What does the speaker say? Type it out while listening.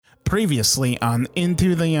Previously on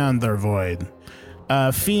Into the Undervoid.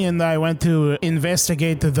 Fee and I went to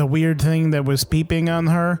investigate the weird thing that was peeping on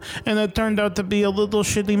her, and it turned out to be a little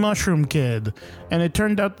shitty mushroom kid. And it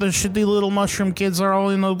turned out the shitty little mushroom kids are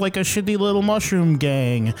all in a shitty little mushroom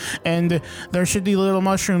gang. And their shitty little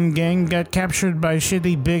mushroom gang got captured by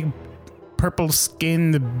shitty big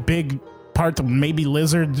purple-skinned, big part, maybe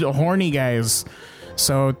lizard, horny guys.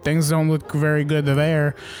 So things don't look very good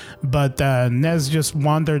there. But Nez just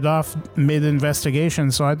wandered off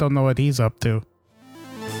mid-investigation, so I don't know what he's up to.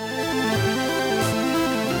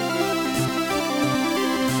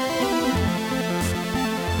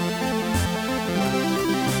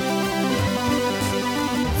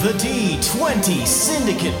 The D20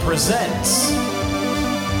 Syndicate presents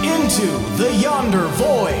Into the Yonder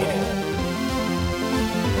Void.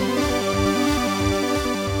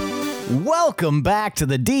 Welcome back to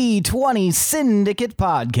the D20 Syndicate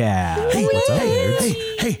podcast. Hey, what's up?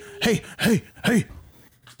 Hey.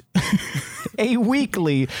 A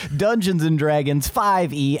weekly Dungeons & Dragons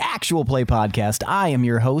 5e actual play podcast. I am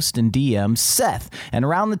your host and DM, Seth, and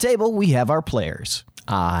around the table we have our players.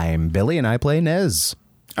 I'm Billy and I play Nez.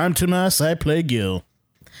 I'm Tomas, I play Gil.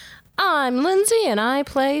 I'm Lindsay, and I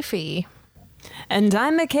play Fee. And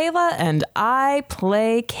I'm Michaela, and I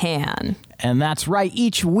play Can. And that's right,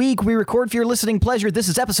 each week we record for your listening pleasure. This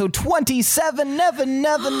is episode 27. I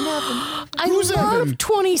love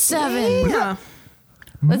 27. Yeah.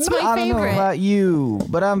 That's my I don't know favorite. about you,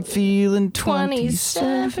 but I'm feeling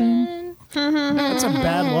 27. That's a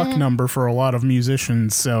bad luck number for a lot of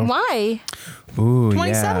musicians, so... Why? Ooh,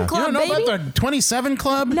 27 yeah. Club, You don't know baby. about the 27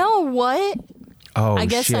 Club? No, what? Oh, I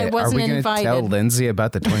guess shit. I wasn't Are we gonna invited. tell Lindsay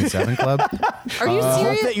about the 27 Club? Are you I hope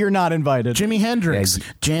serious? that you're not invited. Jimi Hendrix, Yeah.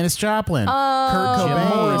 Janis Joplin, Kurt Jim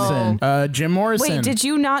Cobain, Morrison. Jim Morrison. Wait, did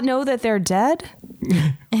you not know that they're dead?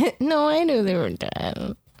 No, I knew they were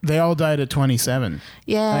dead. They all died at 27.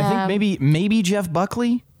 Yeah. I think maybe Jeff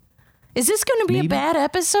Buckley. Is this going to be a bad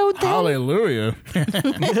episode then? Hallelujah.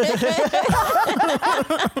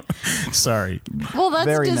 Sorry. Well, that's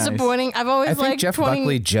Very nice. disappointing. I've always I think liked Jeff 20.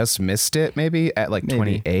 Buckley just missed it, maybe, at like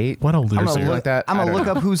 28. What a Or loser. something like that. I'm I going to don't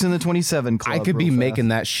look know. up who's in the 27 club. I could be real making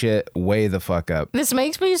fast. that shit way the fuck up. This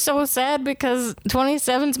makes me so sad because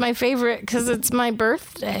 27's my favorite because it's my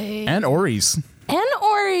birthday. And Ori's. And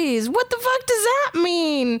Ori's. What the fuck does that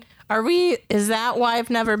mean? Is that why I've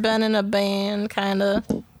never been in a band, kind of?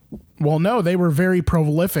 Well, no, they were very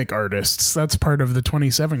prolific artists. That's part of the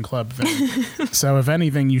 27 Club thing. So if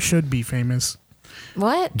anything, you should be famous.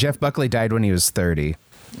 What? Jeff Buckley died when he was 30.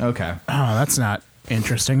 Okay. Oh, that's not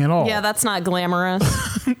interesting at all. Yeah, that's not glamorous.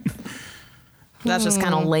 That's just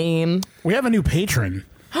kind of lame. We have a new patron,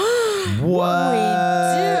 Do.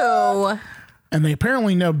 and they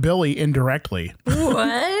apparently know Billy indirectly.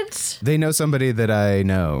 What? They know somebody that I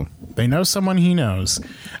know. They know someone he knows.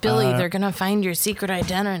 Billy, they're going to find your secret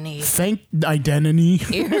identity. Thank identity.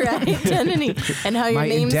 Your identity. And how your My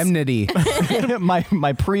name's... indemnity.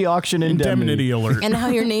 my pre-auction Indemnity indemnity. alert. And how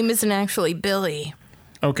your name isn't actually Billy.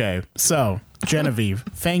 Okay, so Genevieve,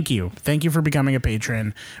 thank you. Thank you for becoming a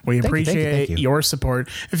patron. We you, appreciate thank you. your support.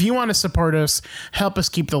 If you want to support us, help us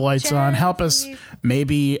keep the lights on, help us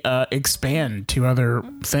maybe expand to other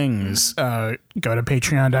things. Go to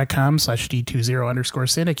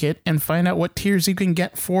patreon.com/D20_syndicate and find out what tiers you can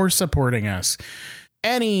get for supporting us.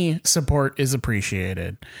 Any support is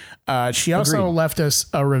appreciated. She also left us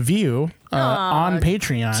a review on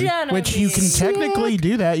Patreon, Genevieve. which you can technically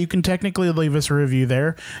do that. You can technically leave us a review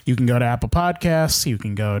there. You can go to Apple Podcasts. You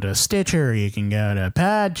can go to Stitcher. You can go to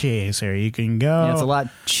Podchaser. You can go... Yeah, it's a lot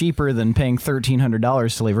cheaper than paying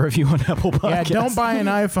 $1,300 to leave a review on Apple Podcasts. Yeah, don't buy an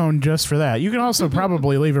iPhone just for that. You can also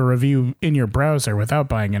probably leave a review in your browser without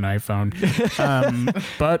buying an iPhone.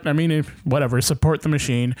 But, I mean, whatever. Support the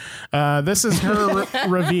machine. This is her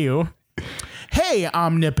review. Hey,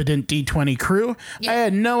 omnipotent D20 crew. I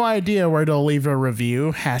had no idea where to leave a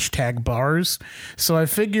review, #bars. So I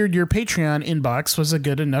figured your Patreon inbox was a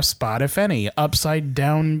good enough spot, if any. Upside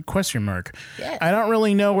down ? Yes. I don't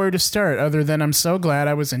really know where to start other than I'm so glad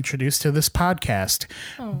I was introduced to this podcast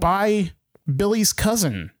by Billy's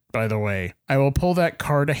cousin, by the way. I will pull that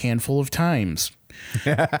card a handful of times.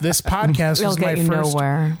 This podcast was my get you first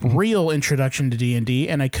nowhere. real introduction to D&D,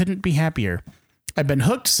 and I couldn't be happier. I've been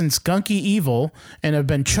hooked since Gunky Evil and have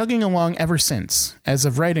been chugging along ever since. As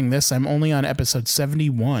of writing this, I'm only on episode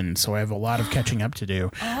 71, so I have a lot of catching up to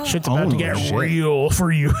do. Shit's about to get real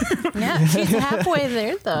for you. Yeah, she's halfway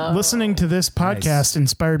there, though. Listening to this podcast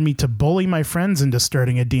inspired me to bully my friends into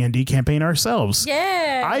starting a D&D campaign ourselves.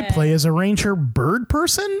 Yeah. I play as a ranger bird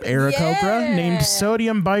person, Aarakocra, named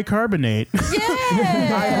Sodium Bicarbonate.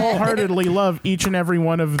 Yeah. I wholeheartedly love each and every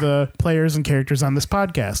one of the players and characters on this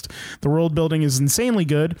podcast. The world building is insanely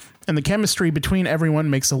good, and the chemistry between everyone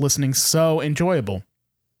makes the listening so enjoyable.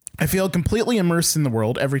 I feel completely immersed in the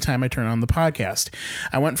world every time I turn on the podcast.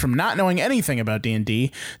 I went from not knowing anything about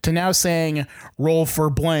D&D to now saying roll for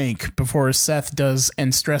blank before Seth does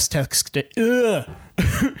and stress texting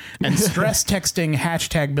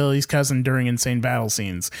hashtag Billy's cousin during insane battle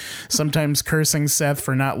scenes. Sometimes cursing Seth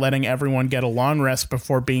for not letting everyone get a long rest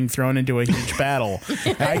before being thrown into a huge battle.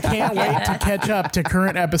 I can't wait to catch up to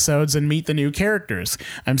current episodes and meet the new characters.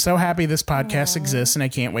 I'm so happy this podcast exists, and I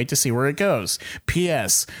can't wait to see where it goes.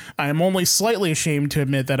 P.S. I am only slightly ashamed to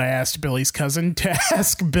admit that I asked Billy's cousin to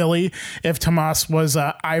ask Billy if Tomas was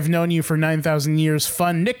a I've known you for 9,000 years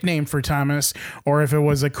fun nickname for Thomas, or if it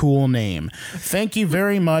was a cool name. Thank you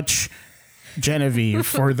very much, Genevieve,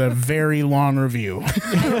 for the very long review.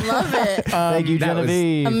 I love it. Thank you,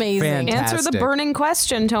 Amazing. Genevieve. Fantastic. Answer the burning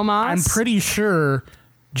question, Tomas. I'm pretty sure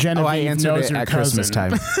Genevieve I answered knows it your at cousin. Christmas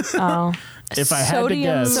time. Oh. If I had to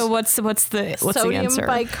guess, So what's the Sodium answer?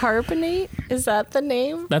 bicarbonate? Is that the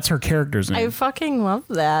name? that's her character's I name. fucking love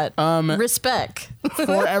that. Respect.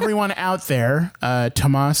 For everyone out there,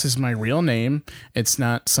 Tomas is my real name. It's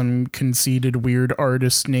not some conceited weird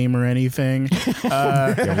artist name or anything.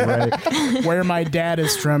 Where my dad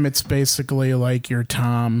is from, it's basically like your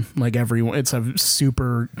Tom. Like everyone, it's a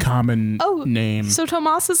super common name. So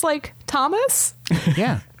Tomas is like Thomas?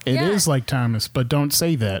 Yeah. It is like Thomas, but don't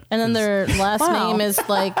say that. And then their last Wow. name is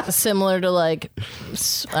like similar to like,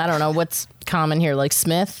 I don't know what's common here, like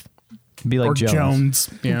Smith, Be like Or Jones. Jones.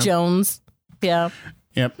 Yeah. Jones. Yeah.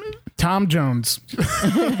 Yep. Tom Jones.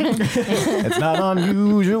 It's not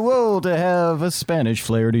unusual to have a Spanish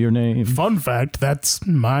flair to your name. Fun fact, that's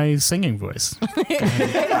my singing voice.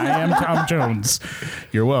 I am Tom Jones.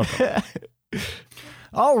 You're welcome.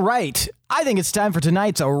 All right. I think it's time for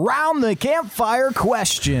tonight's Around the Campfire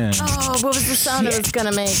question. Oh, what was the sound it was going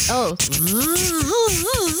to make? Oh.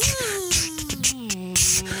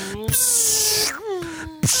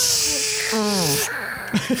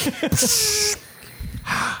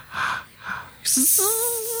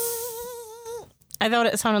 I thought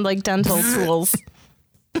it sounded like dental tools.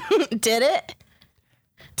 Did it?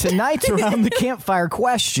 Tonight's Around the Campfire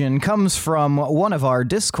question comes from one of our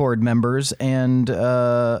Discord members and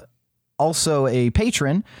also a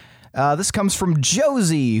patron. This comes from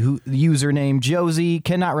Josie, who username Josie.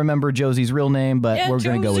 Cannot remember Josie's real name, but we're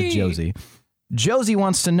going to go with Josie. Josie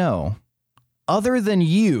wants to know, other than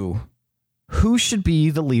you, who should be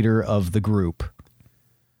the leader of the group?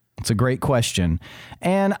 It's a great question.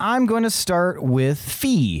 And I'm going to start with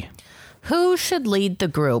Fee. Who should lead the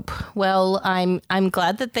group? Well, I'm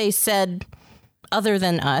glad that they said other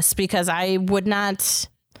than us, because I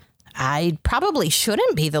probably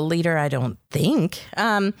shouldn't be the leader, I don't think.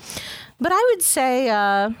 But I would say,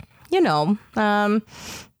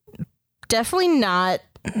 definitely not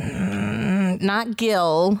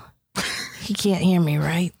Gil. He can't hear me,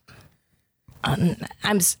 right?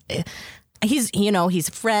 He's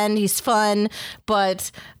a friend, he's fun,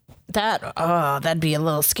 but that'd be a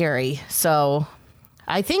little scary. So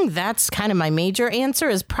I think that's kind of my major answer,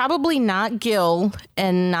 is probably not Gil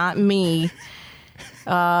and not me.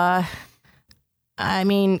 I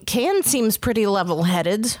mean, Can seems pretty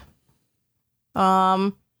level-headed.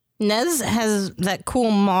 Nez has that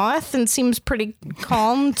cool moth and seems pretty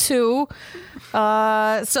calm too.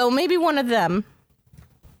 So maybe one of them.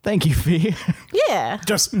 Thank you, Fee. Yeah.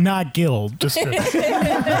 Just not Gil. Just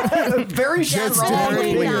to Very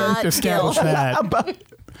Definitely not establish Gil. that.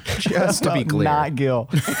 Just to be clear. Not Gil.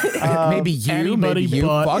 Maybe you, anybody maybe you,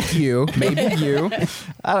 but- fuck you, maybe you.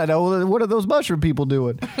 I don't know. What are those mushroom people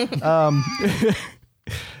doing? Now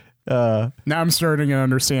I'm starting to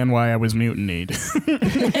understand why I was mutinied.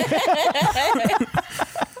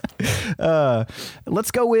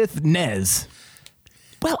 Let's go with Nez.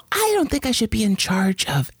 Well, I don't think I should be in charge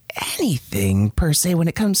of anything per se when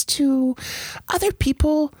it comes to other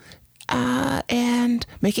people and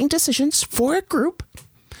making decisions for a group.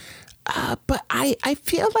 But I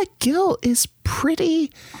feel like Gil is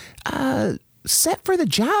pretty set for the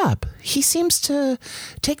job. He seems to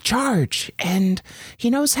take charge and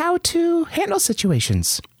he knows how to handle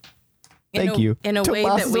situations. Thank you. In a way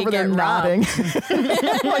Tomas that is we over there get nodding.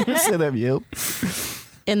 robbed. Like you said that, you.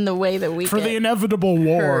 In the way that we For get the inevitable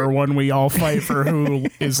war hurt. when we all fight for who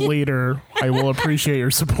is leader, I will appreciate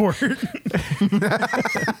your support.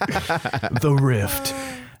 The rift.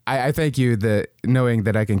 I thank you that knowing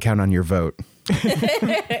that I can count on your vote.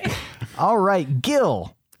 All right,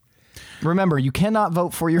 Gil. Remember, you cannot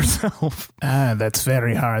vote for yourself. That's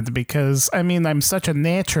very hard because, I mean, I'm such a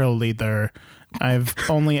natural leader. I've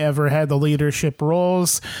only ever had the leadership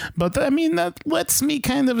roles, but I mean, that lets me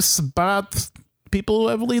kind of spot people who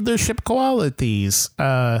have leadership qualities.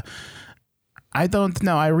 I don't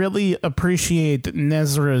know. I really appreciate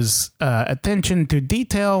Nezra's attention to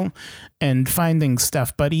detail and finding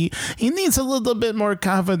stuff, but he needs a little bit more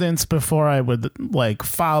confidence before I would like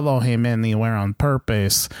follow him anywhere on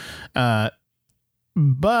purpose. But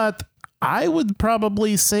I would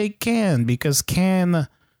probably say Can, because Can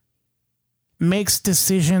makes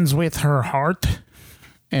decisions with her heart,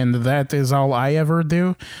 and that is all I ever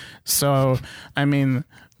do. So, I mean,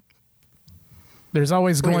 there's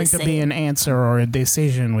always going to be an answer or a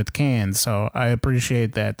decision with Can, so I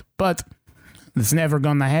appreciate that. But it's never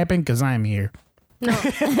going to happen because I'm here. No.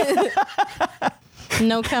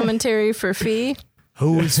 No commentary for Fee.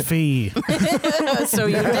 Who is Fee? So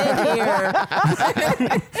you did hear.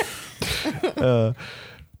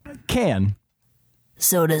 Can.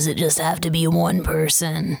 So does it just have to be one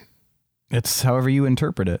person? It's however you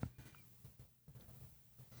interpret it.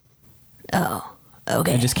 Oh,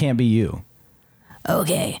 okay. It just can't be you.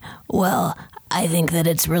 Okay, well, I think that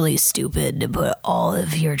it's really stupid to put all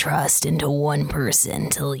of your trust into one person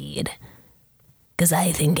to lead. Because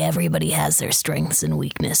I think everybody has their strengths and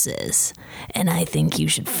weaknesses, and I think you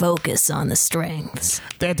should focus on the strengths.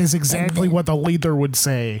 That is exactly what a leader would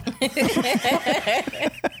say.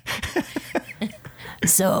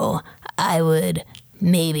 So I would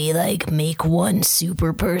maybe make one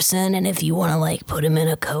super person, and if you want to put them in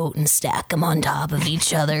a coat and stack them on top of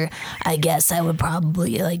each other, I guess I would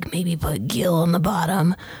probably maybe put Gil on the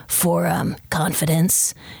bottom for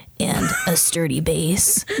confidence and a sturdy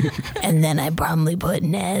base, and then I'd probably put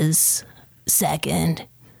Nez second,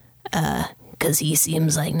 because he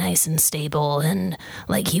seems nice and stable, and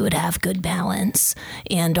he would have good balance,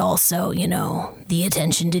 and also the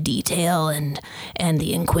attention to detail and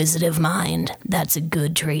the inquisitive mind. That's a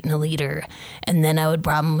good trait in a leader. And then I would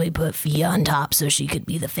probably put Fia on top so she could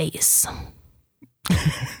be the face,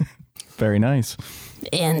 Very nice.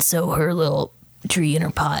 and so her little tree in her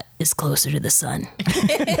pot is closer to the sun.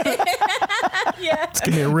 It's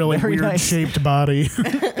going to be a really Very weird nice. shaped body.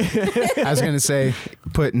 I was going to say,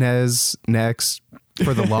 put Nez next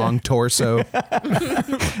for the long torso.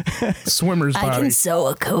 Swimmer's I body. can sew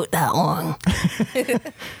a coat that long.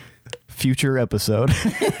 Future episode.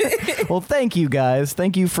 Well, thank you guys.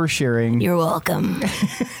 Thank you for sharing You're welcome.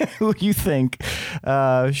 who you think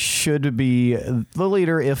should be the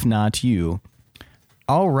leader, if not you.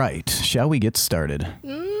 All right. Shall we get started?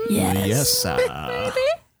 Yes.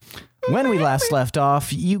 When we last left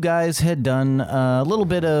off, you guys had done a little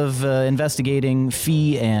bit of investigating.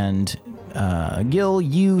 Fee and Gil,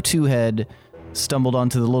 you two had stumbled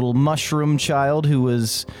onto the little mushroom child who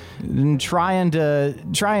was trying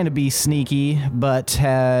to be sneaky, but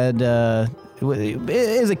had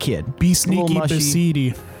is a kid. Be A little sneaky, mushy.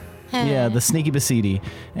 Basidi. Yeah, the sneaky Basidi,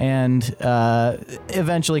 and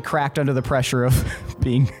eventually cracked under the pressure of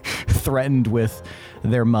being threatened with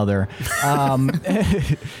their mother.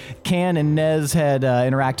 Can and Nez had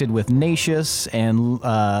interacted with Nacius and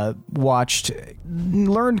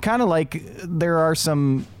learned kind of there are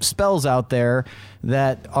some spells out there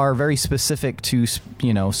that are very specific to,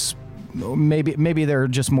 maybe they're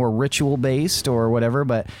just more ritual based or whatever,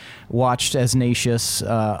 but watched as Nacius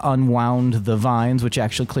unwound the vines, which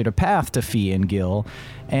actually cleared a path to Fee and Gil.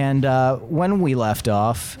 And when we left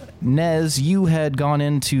off, Nez, you had gone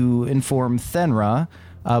in to inform Thenra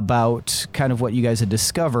about kind of what you guys had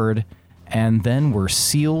discovered, and then were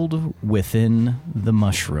sealed within the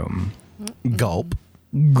mushroom. Gulp.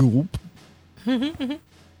 Gulp.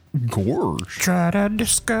 Gorge. Try to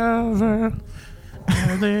discover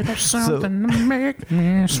a little something to make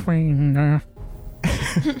me swing.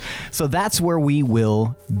 So that's where we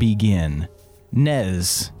will begin.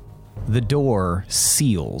 Nez, the door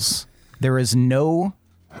seals. There is no...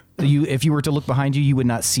 if you were to look behind you, you would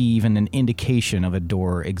not see even an indication of a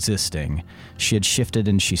door existing. She had shifted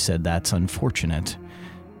and she said, "That's unfortunate."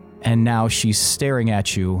 And now she's staring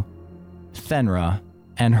at you, Thenra,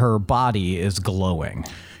 and her body is glowing.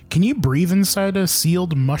 Can you breathe inside a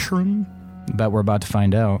sealed mushroom? Bet we're about to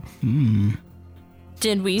find out.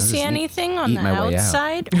 Did we see anything on eat the my way out.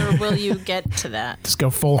 outside, or will you get to that? Just go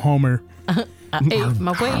full Homer. Ate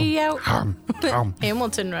my way out.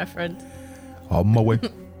 Hamilton reference. On my way.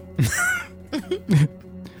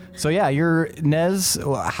 So yeah, you're Nez.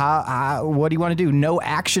 What do you want to do? No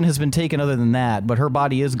action has been taken other than that, but her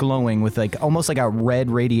body is glowing with like almost like a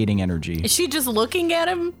red radiating energy. Is she just looking at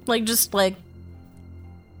him, just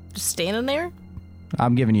standing there?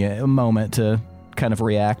 I'm giving you a moment to kind of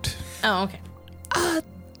react. Oh, okay.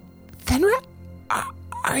 Fenra,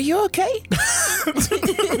 are you okay?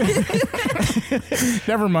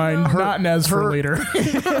 Never mind. Not Nez for later.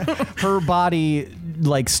 Her body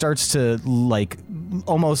like starts to like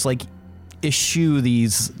almost like issue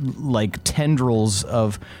these like tendrils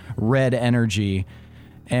of red energy,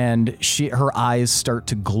 and her eyes start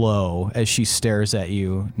to glow as she stares at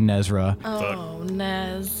you, Nezra. Oh,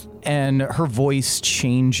 Nez. And her voice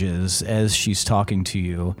changes as she's talking to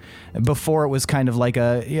you. Before it was kind of like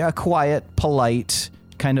a quiet, polite,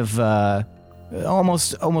 kind of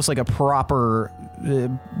almost like a proper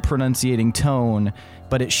pronunciating tone,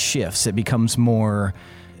 but it shifts. It becomes more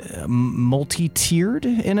multi-tiered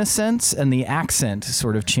in a sense, and the accent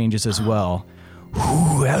sort of changes as well.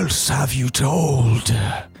 Who else have you told?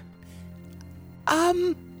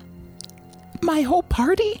 My whole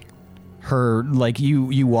party? Her, like,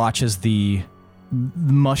 you watch as the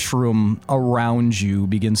mushroom around you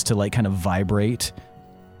begins to like kind of vibrate.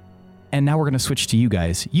 And now we're going to switch to you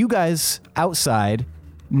guys. You guys outside,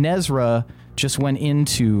 Nezra just went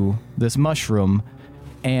into this mushroom,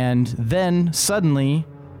 and then suddenly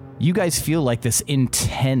you guys feel like this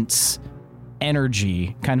intense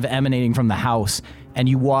energy kind of emanating from the house, and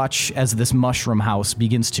you watch as this mushroom house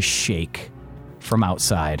begins to shake from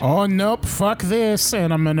outside. Oh, nope, fuck this.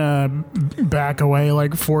 And I'm gonna back away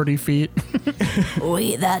like 40 feet.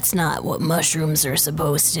 Wait, that's not what mushrooms are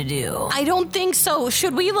supposed to do. I don't think so.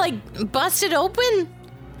 Should we, bust it open?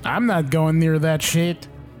 I'm not going near that shit.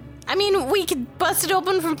 I mean, we could bust it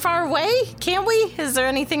open from far away, can't we? Is there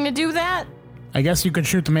anything to do that? I guess you could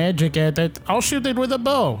shoot magic at it. I'll shoot it with a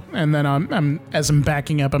bow. And then as I'm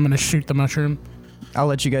backing up, I'm gonna shoot the mushroom. I'll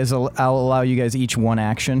allow you guys each one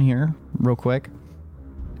action here, real quick.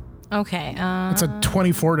 Okay. It's a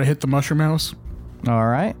 24 to hit the mushroom house. All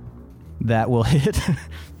right, that will hit.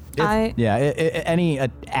 If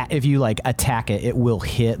you like attack it, it will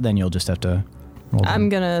hit. Then you'll just have to. I'm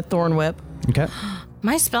gonna thorn whip. Okay.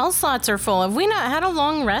 My spell slots are full. Have we not had a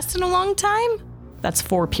long rest in a long time? That's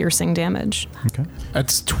 4 piercing damage. Okay.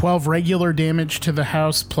 That's 12 regular damage to the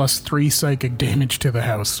house plus 3 psychic damage to the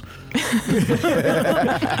house.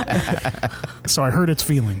 So I hurt its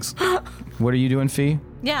feelings. What are you doing, Fee?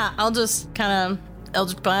 Yeah, I'll just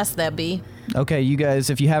Eldritch Blast that bee. Okay, you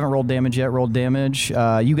guys, if you haven't rolled damage yet, roll damage.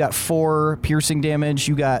 You got 4 piercing damage.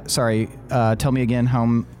 Tell me again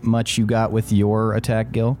how much you got with your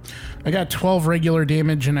attack, Gil. I got 12 regular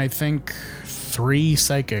damage and I think 3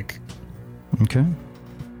 psychic. Okay.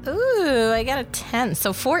 Ooh, I got a 10,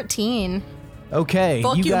 so 14. Okay,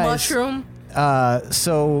 Fuck you, guys. mushroom.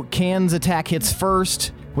 So Can's attack hits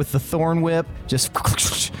first with the thorn whip, just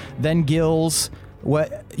then Gil's.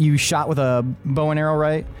 What you shot with a bow and arrow,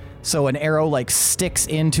 right? So an arrow sticks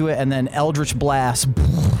into it, and then Eldritch Blast,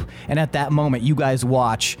 and at that moment, you guys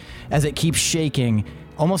watch as it keeps shaking,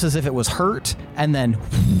 almost as if it was hurt, and then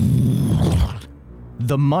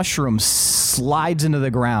the mushroom slides into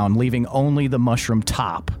the ground, leaving only the mushroom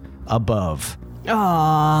top above.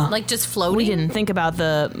 Aww. Just floating? We didn't think about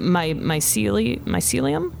the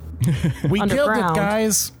mycelium? We killed it, Underground.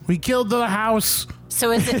 guys. We killed the house.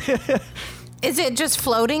 So is it just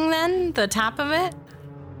floating then, the top of it?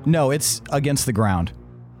 No, it's against the ground.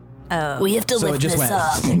 We have to So it lift just this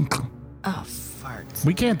went. up. Oh, farts.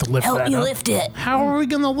 We can't lift Help that me up. lift it. How are we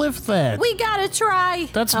going to lift that? We gotta try.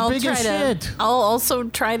 That's I'll big as try to- shit. I'll also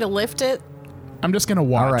try to lift it. I'm just going to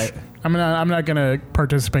watch. All right. I'm not going to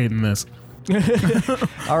participate in this.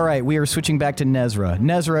 All right, we are switching back to Nezra.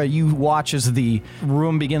 Nezra, you watch as the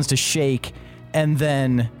room begins to shake, and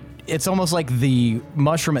then it's almost like the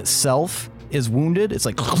mushroom itself is wounded. It's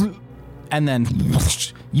like, and then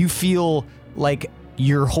you feel like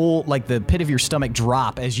your whole, the pit of your stomach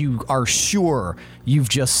drop as you are sure you've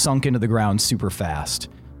just sunk into the ground super fast.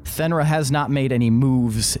 Fenra has not made any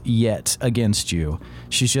moves yet against you.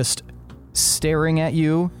 She's just staring at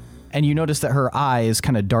you, and you notice that her eyes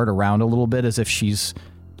kind of dart around a little bit as if she's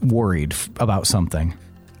worried about something.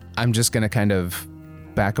 I'm just going to kind of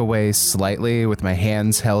back away slightly with my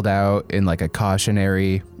hands held out in a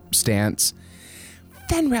cautionary stance.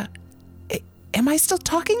 Fenra, am I still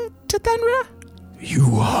talking to Fenra?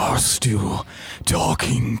 You are still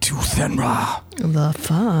talking to Fenra. The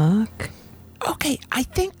fuck? Okay, I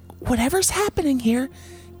think whatever's happening here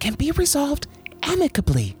can be resolved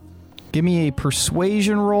amicably. Give me a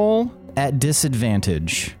persuasion roll at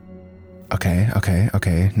disadvantage.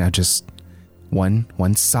 Okay. Now just one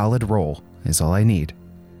solid roll is all I need.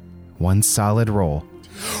 One solid roll.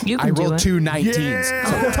 You can I do rolled it. 2 19s.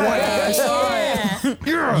 So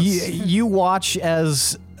 20. You watch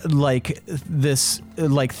as like this,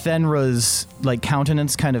 like Thenra's like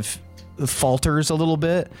countenance kind of falters a little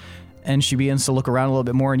bit, and she begins to look around a little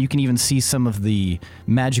bit more, and you can even see some of the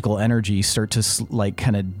magical energy start to like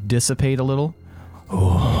kind of dissipate a little.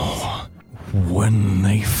 Oh, when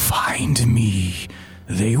they find me,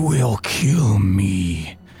 they will kill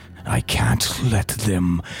me. I can't let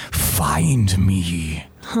them find me.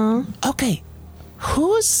 Okay,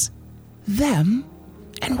 who's them,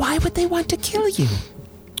 and why would they want to kill you?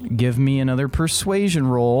 Give me another persuasion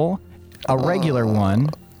roll, a regular one.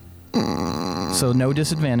 So no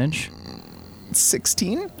disadvantage.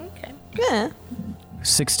 16? Yeah.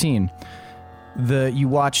 16. You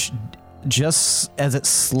watch just as it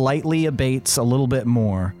slightly abates a little bit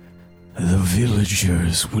more. The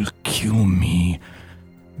villagers will kill me.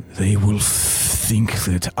 They will think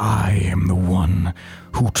that I am the one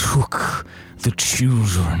who took the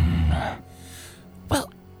children.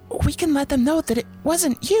 Well, we can let them know that it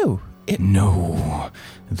wasn't you. No,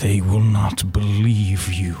 they will not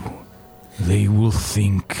believe you. They will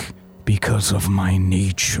think, because of my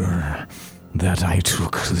nature, that I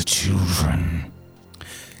took the children.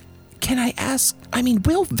 Can I ask? I mean,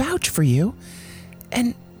 we'll vouch for you.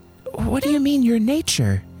 And what do you mean your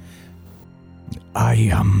nature? I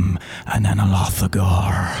am an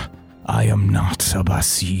Analothagar. I am not a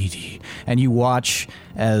Basidi. And you watch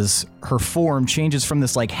as her form changes from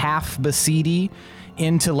this like half Basidi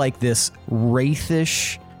into like this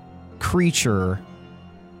wraithish creature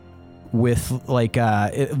with like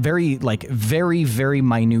very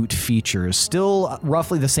minute features, still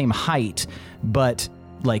roughly the same height, but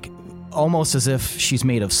like almost as if she's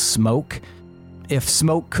made of smoke. If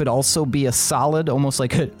smoke could also be a solid, almost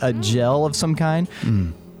like a gel of some kind.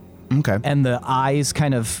 Okay. And the eyes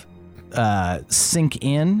kind of sink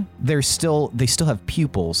in. They still have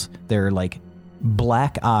pupils. They're like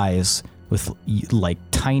black eyes with like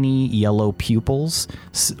tiny yellow pupils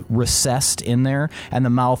recessed in there, and the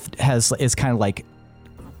mouth is kind of like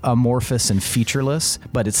amorphous and featureless,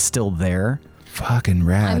 but it's still there. Fucking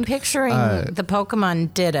rad. I'm picturing the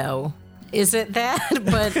Pokemon Ditto. Is it that?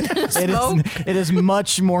 But smoke? It is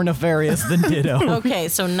much more nefarious than Ditto. Okay,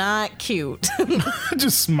 so not cute.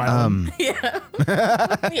 Just smiling. Yeah.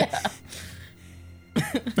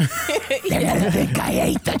 They're gonna think I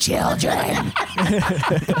ate the children.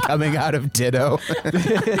 Coming out of Ditto.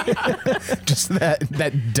 Just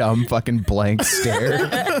that dumb fucking blank stare.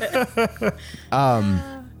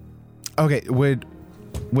 Okay, would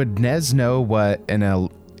Nez know what an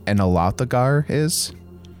Alothagar is?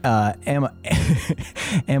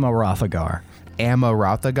 Amarothagar.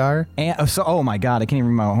 Amarothagar? Oh my god, I can't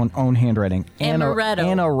even read my own handwriting. Amaretto.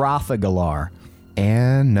 Anarothagalar.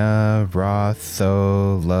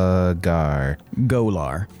 Anarotholagar.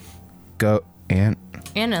 Golar.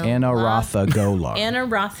 Anarathagolar.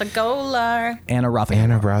 Anarothagalar.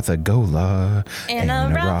 Anarathagolar.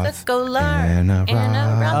 Anarothagalar.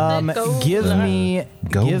 Anarathagolar.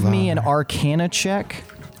 Give me an Arcana check.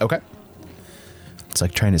 Okay. It's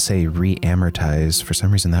like trying to say re-amortize. For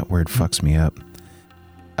some reason, that word fucks me up.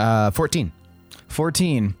 14.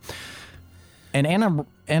 14. And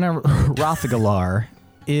Anarothagalar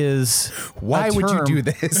is. Why would you do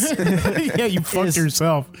this? Yeah, you fucked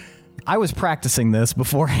yourself. I was practicing this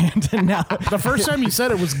beforehand, and now The first time you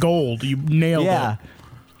said it was gold. You nailed it.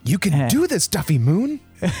 You can do this, Duffy Moon.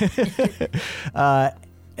 And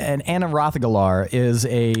Anarothagalar is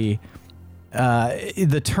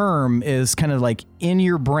the term is kind of like in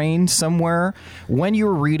your brain somewhere. When you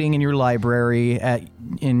were reading in your library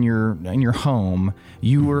in your home,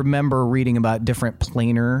 you remember reading about different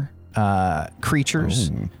planar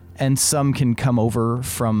creatures, and some can come over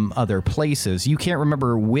from other places. You can't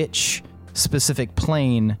remember which specific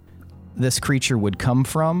plane this creature would come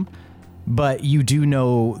from, but you do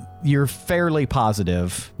know, you're fairly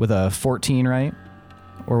positive with a 14, right?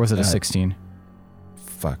 Or was it a 16?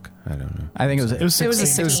 Fuck, I don't know. I think it was. It was 16. It was a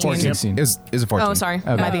 16. It was a 14. Oh, sorry.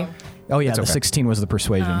 Okay. Might be. Oh yeah, the okay. 16 was the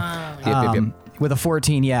persuasion. Yep. With a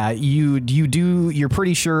 14, yeah, you're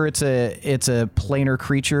pretty sure it's a planar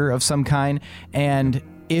creature of some kind, and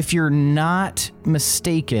if you're not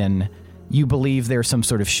mistaken, you believe they're some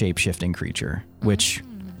sort of shape-shifting creature, which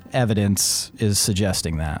evidence is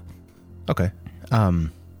suggesting that. Okay.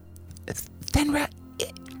 Then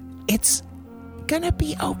it's gonna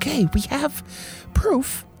be okay. We have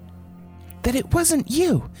proof. that it wasn't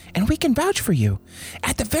you, and we can vouch for you.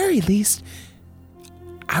 At the very least,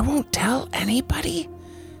 I won't tell anybody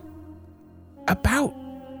about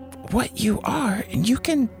what you are, and you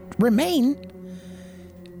can remain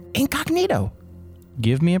incognito.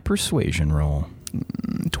 Give me a persuasion roll.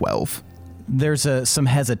 12. There's some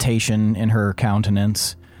hesitation in her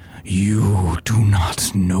countenance. You do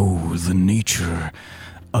not know the nature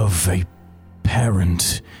of a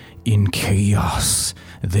parent in chaos.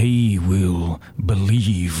 They will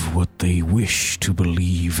believe what they wish to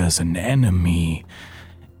believe as an enemy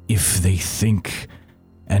if they think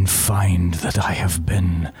and find that I have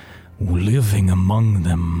been living among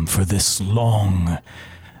them for this long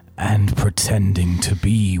and pretending to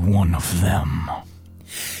be one of them.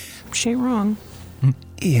 She ain't wrong.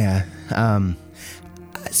 Yeah,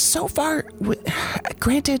 so far,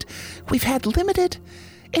 granted, we've had limited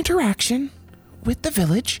interaction with the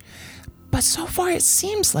village, but so far it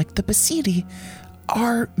seems like the Basidi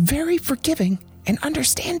are very forgiving and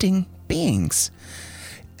understanding beings.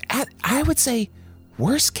 I would say,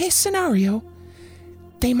 worst case scenario,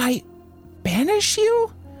 they might banish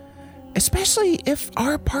you, especially if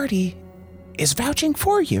our party is vouching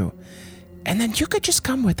for you, and then you could just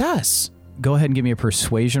come with us. Go ahead and give me a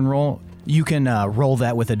persuasion roll. You can roll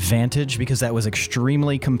that with advantage because that was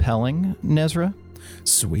extremely compelling, Nezra.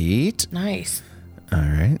 Sweet. Nice. All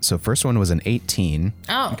right. So first one was an 18.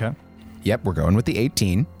 Oh. Okay. Yep, we're going with the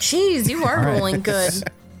 18. Jeez, you are rolling good.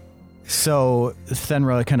 So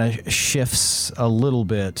Thenra kind of shifts a little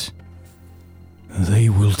bit. They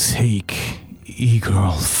will take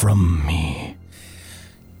Eagle from me.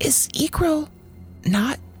 Is Eagle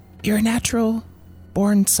not your natural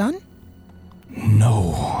born son?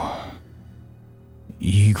 No.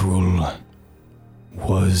 Eagle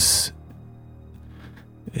was...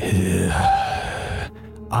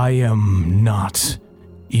 I am not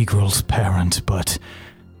Eagle's parent, but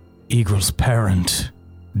Eagle's parent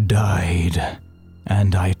died,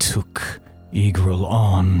 and I took Eagle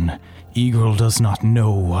on. Eagle does not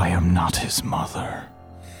know I am not his mother.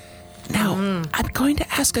 Now, I'm going to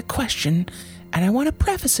ask a question, and I want to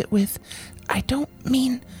preface it with, I don't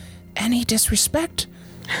mean any disrespect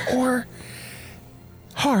or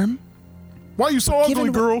harm. Why you so ugly,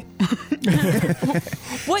 Given- girl?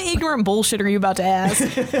 What ignorant bullshit are you about to ask?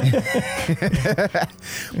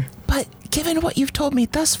 But given what you've told me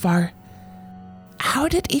thus far, how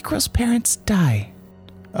did Eagle's parents die?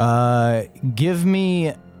 Give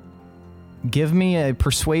me a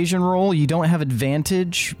persuasion roll. You don't have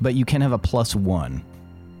advantage, but you can have a +1.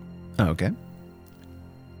 Okay.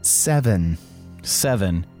 7.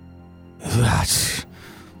 7. That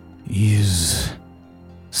is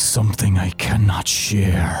something I cannot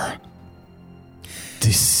share.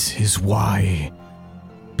 This is why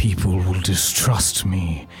people will distrust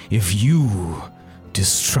me. If you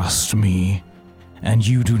distrust me, and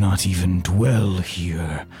you do not even dwell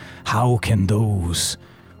here, how can those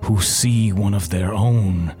who see one of their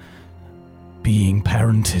own being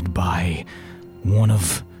parented by one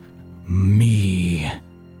of me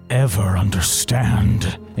ever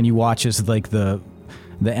understand? And you watch as like the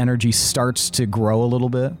energy starts to grow a little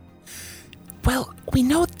bit. Well, we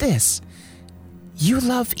know this. You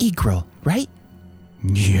love Eagle, right?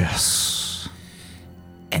 Yes.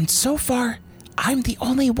 And so far, I'm the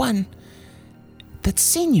only one that's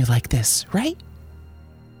seen you like this, right?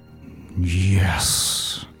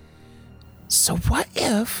 Yes. So what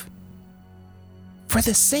if, for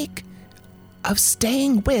the sake of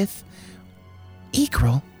staying with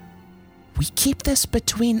Eagle, we keep this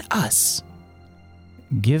between us?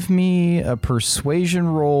 Give me a persuasion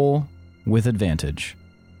roll with advantage.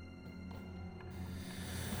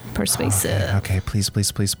 Persuasive. Okay, please.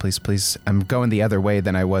 I'm going the other way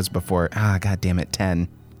than I was before. God damn it, 10.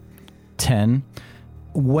 10.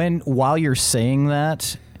 While you're saying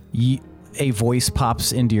that, a voice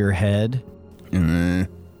pops into your head and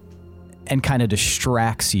kind of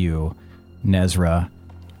distracts you, Nezra.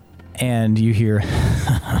 And you hear,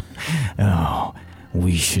 Oh,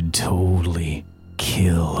 we should totally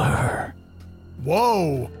kill her.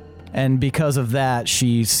 Whoa. and because of that,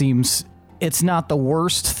 she seems, it's not the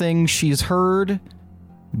worst thing she's heard,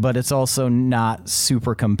 but it's also not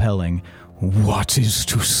super compelling. What is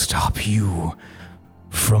to stop you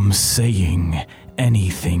from saying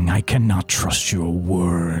anything? I cannot trust your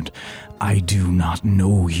word. I do not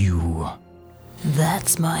know you.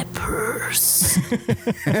 That's my purse.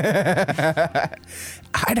 I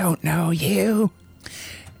don't know you.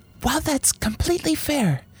 While that's completely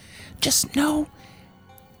fair, just know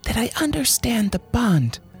that I understand the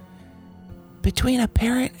bond between a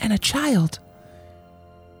parent and a child,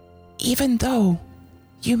 even though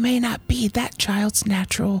you may not be that child's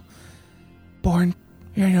natural born,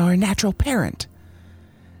 or natural parent.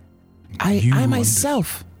 I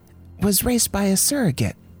myself was raised by a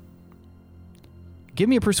surrogate. Give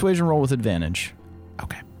me a persuasion roll with advantage.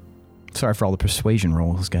 Okay. Sorry for all the persuasion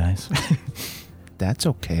rolls, guys. That's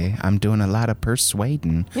okay. I'm doing a lot of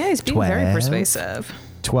persuading. Yeah, he's being very 12. persuasive.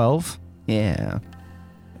 12. Yeah.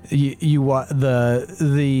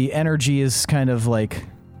 The energy is kind of like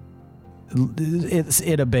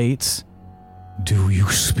it abates. Do you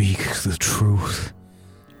speak the truth?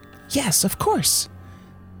 Yes, of course.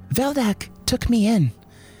 Veldak took me in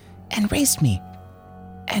and raised me.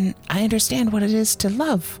 And I understand what it is to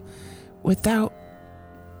love without,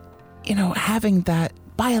 having that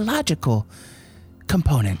biological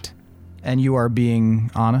component. And you are being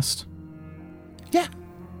honest? Yeah.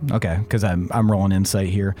 Okay, because I'm rolling insight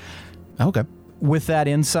here. Okay. With that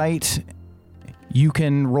insight, you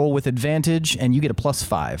can roll with advantage, and you get a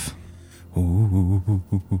 +5.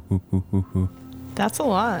 That's a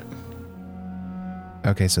lot.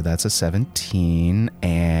 Okay, so that's a 17,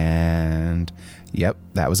 and yep,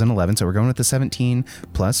 that was an 11. So we're going with the 17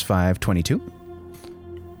 plus 5, 22.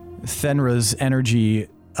 Thenra's energy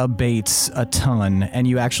abates a ton, and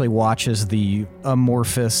you actually watch as the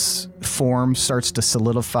amorphous form starts to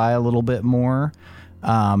solidify a little bit more,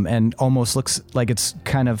 and almost looks like it's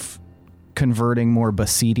kind of converting more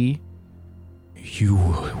Basidi. You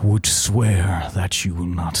would swear that you will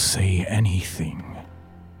not say anything.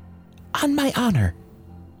 On my honor.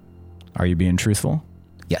 Are you being truthful?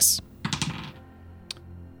 Yes.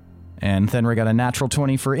 And Thenra got a natural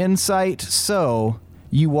 20 for insight, so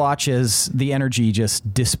you watch as the energy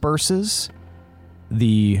just disperses,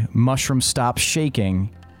 the mushroom stops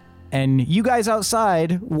shaking, and you guys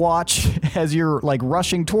outside watch as you're like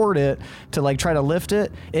rushing toward it to like try to lift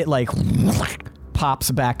it, it like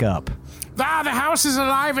pops back up. Ah, the house is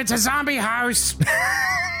alive. It's a zombie house.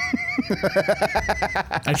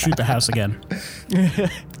 I shoot the house again.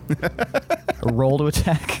 Roll to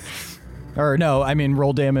attack. Or no, I mean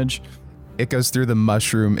roll damage. It goes through the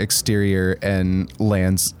mushroom exterior and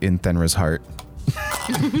lands in Thenra's heart.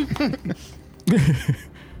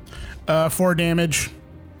 4 damage.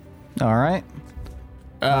 All right.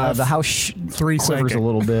 The house 3 quivers psychic. a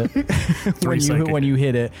little bit when you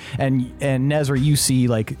hit it, and Nezra, you see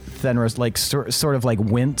like Thenra's like sort of like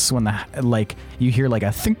wince when like you hear like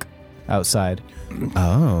a think outside.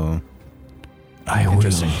 Oh, I will,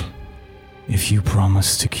 if you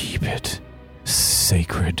promise to keep it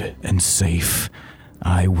sacred and safe.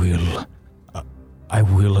 I will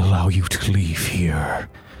allow you to leave here.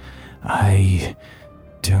 I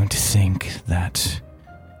don't think that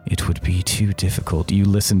it would be too difficult. You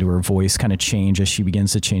listen to her voice kind of change as she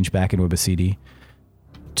begins to change back into a Basidi.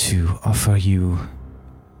 To offer you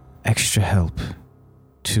extra help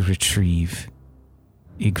to retrieve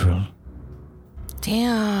Igril.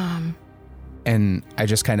 Damn. and I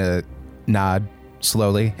just kind of nod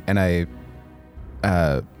slowly, and I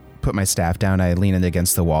put my staff down. I lean it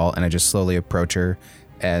against the wall, and I just slowly approach her,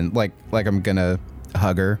 and like I'm gonna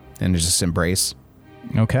hug her and just embrace.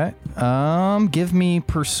 Okay. Give me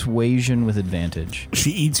persuasion with advantage.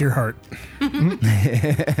 She eats your heart.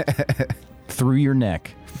 Through your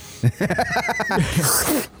neck.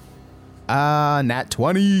 Nat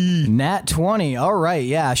 20. Nat 20. All right.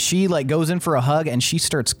 Yeah. She like goes in for a hug and she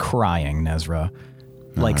starts crying, Nezra.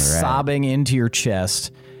 Like sobbing into your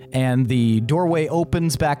chest. And the doorway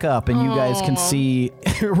opens back up and you guys can see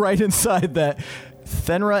right inside that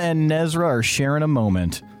Thenra and Nezra are sharing a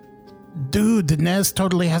moment. Dude, the Nez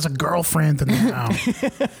totally has a girlfriend now.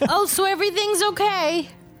 Oh, so everything's okay.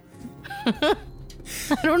 I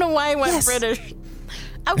don't know why I went British.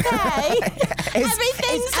 Okay.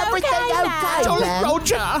 Everything's okay now.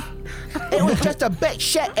 Roger. It was just a bit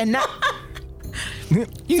shit and that.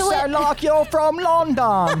 You sound like you're from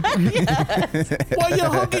London. Why you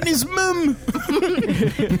hugging his mum?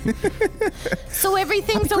 So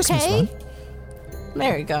everything's okay?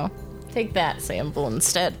 There you go. Take that, Sample,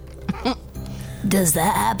 instead. Does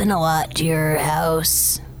that happen a lot to your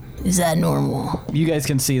house? Is that normal? You guys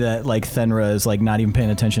can see that like Thenra is like not even paying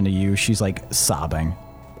attention to you. She's like sobbing.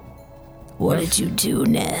 What did you do,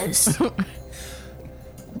 Nez?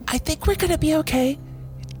 I think we're gonna be okay.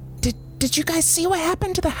 Did you guys see what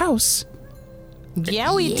happened to the house?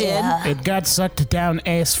 Yeah, we did. It got sucked down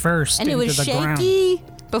ass first And it into was the ground. shaky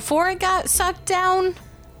before it got sucked down.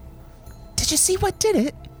 Did you see what did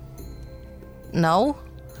it? No.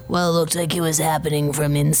 Well, it looked like it was happening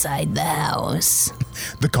from inside the house.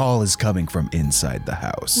 The call is coming from inside the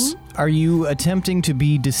house. Are you attempting to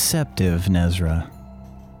be deceptive, Nezra?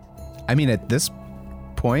 I mean, at this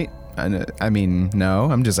point, I mean,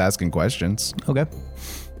 no, I'm just asking questions. Okay.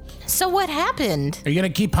 So what happened? Are you gonna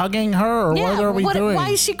keep hugging her, or what are we doing?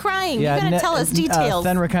 Why is she crying? You gotta tell us details.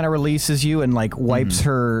 Fenra kind of releases you and like wipes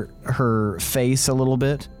her face a little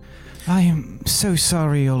bit. I am so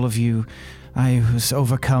sorry, all of you. I was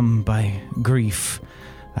overcome by grief.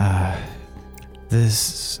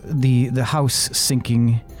 This the house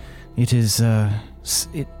sinking. It is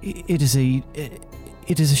it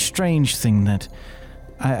is a strange thing that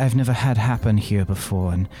I've never had happen here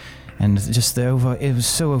before, and just it was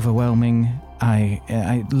so overwhelming.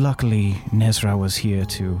 I luckily Nezra was here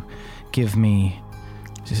to give me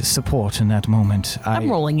support in that moment. I'm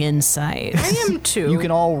rolling insight. I am too. You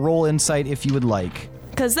can all roll insight if you would like.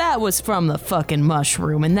 Because that was from the fucking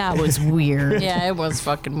mushroom, and that was weird. Yeah, it was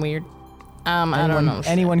fucking weird. I don't know.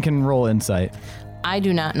 Anyone can roll insight. I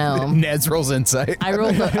do not know. Nez rolls insight. I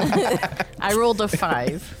rolled a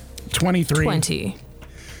 5. 23. 20.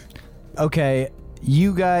 Okay,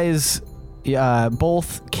 you guys,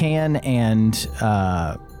 both Can and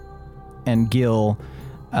Gil,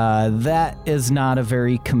 that is not a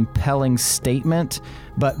very compelling statement,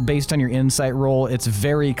 but based on your insight roll, it's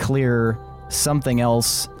very clear something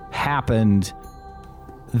else happened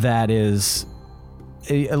that is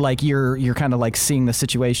like you're kind of like seeing the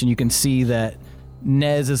situation. You can see that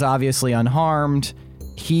Nez is obviously unharmed.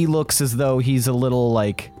 He looks as though he's a little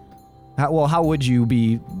like, how would you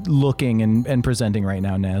be looking and presenting right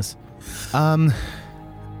now, Nez? I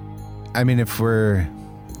mean, if we're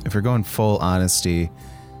going full honesty,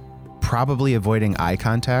 probably avoiding eye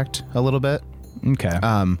contact a little bit. Okay.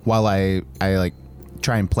 While I like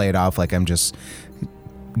try and play it off like I'm just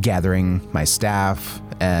gathering my staff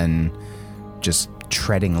and just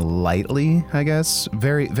treading lightly, I guess.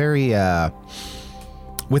 Very, very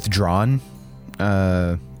withdrawn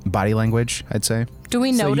body language, I'd say. Do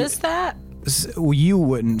we notice that? You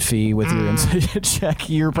wouldn't, Fee, with your insight check.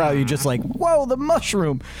 You're probably just like, whoa, the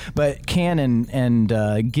mushroom. But Cannon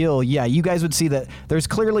and Gil, yeah, you guys would see that there's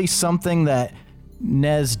clearly something that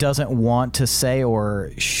Nez doesn't want to say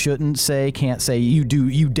or shouldn't say, can't say. You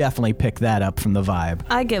definitely pick that up from the vibe.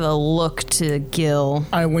 I give a look to Gil.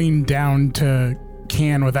 I lean down to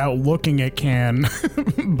Can without looking at Can,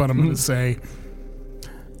 but I'm going to say,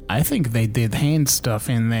 I think they did hand stuff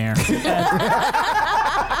in there.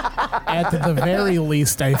 At the very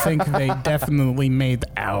least, I think they definitely made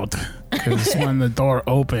out. Because when the door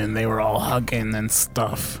opened, they were all hugging and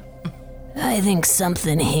stuff. I think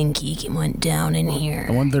something hinky went down in here.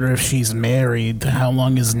 I wonder if she's married. How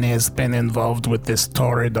long has Nez been involved with this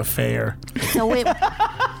torrid affair? So it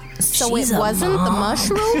wasn't the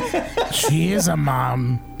mushroom? She is a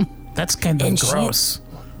mom. That's kind of gross.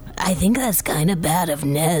 I think that's kind of bad of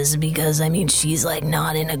Nez because, I mean, she's like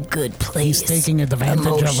not in a good place. He's taking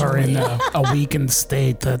advantage of her in a weakened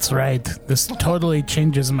state. That's right. This totally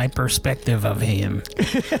changes my perspective of him.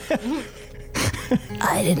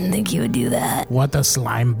 I didn't think you would do that. What a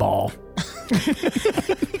slime ball.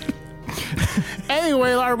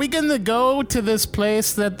 Anyway, are we going to go to this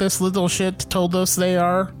place that this little shit told us they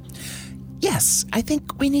are? Yes, I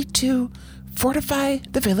think we need to fortify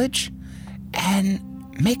the village and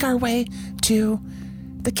make our way to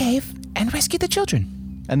the cave and rescue the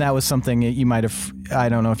children. And that was something you might have, I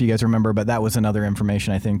don't know if you guys remember, but that was another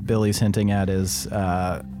information I think Billy's hinting at is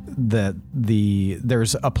that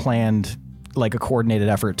there's a planned, like a coordinated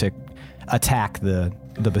effort to attack the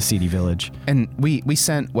Basidi village. And we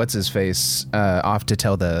sent what's-his-face off to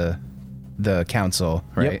tell the council,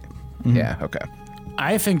 right? Yep. Mm-hmm. Yeah, okay.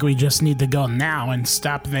 I think we just need to go now and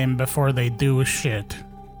stop them before they do shit.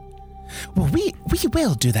 Well, we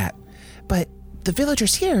will do that, but the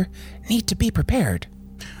villagers here need to be prepared.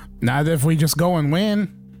 Not if we just go and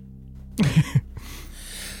win.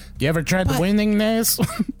 You ever tried winning, Nez?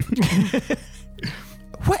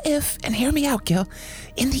 What if, and hear me out, Gil,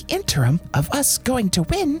 in the interim of us going to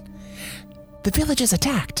win, the village is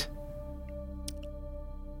attacked?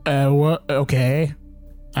 What? Okay.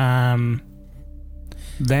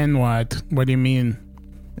 Then what? What do you mean?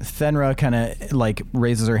 Fenra kind of like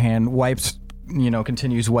raises her hand, wipes,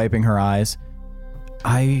 continues wiping her eyes.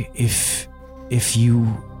 If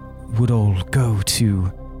you would all go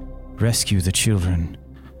to rescue the children,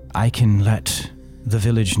 I can let the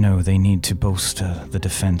village know they need to bolster the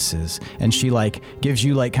defenses. And she like gives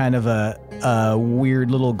you like kind of a weird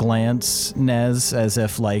little glance, Nez, as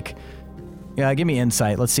if like, yeah, give me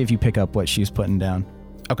insight. Let's see if you pick up what she's putting down.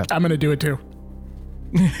 Okay. I'm going to do it too.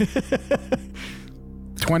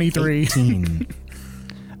 23. 18.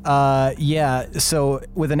 Yeah, so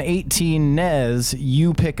with an 18 Nez,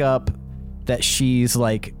 you pick up that she's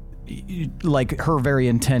like her very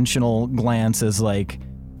intentional glance is like,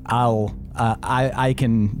 I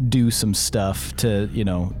can do some stuff to,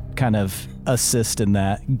 kind of assist in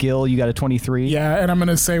that. Gil, you got a 23? Yeah, and I'm going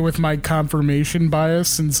to say with my confirmation bias,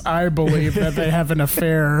 since I believe that they have an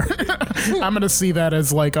affair, I'm going to see that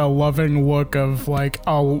as like a loving look of like,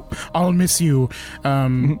 I'll miss you.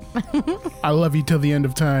 I love you till the end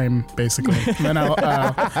of time, basically. And then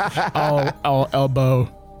I'll elbow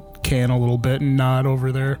Can a little bit and nod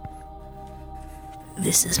over there.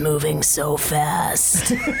 This is moving so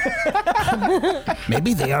fast.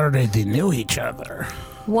 Maybe they already knew each other.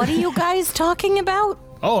 What are you guys talking about?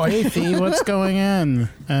 Oh, hey, Fee, what's going on?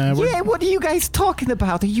 What are you guys talking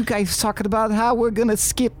about? Are you guys talking about how we're gonna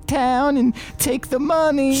skip town and take the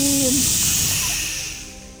money?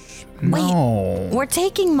 No. We're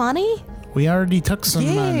taking money? We already took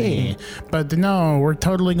some money. But no, we're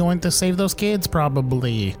totally going to save those kids,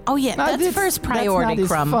 probably. Oh, yeah, that's first priority, that's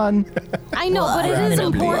not Crumb. Fun. I know, but it is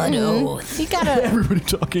important. You gotta... Everybody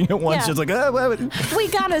talking at once, just like, We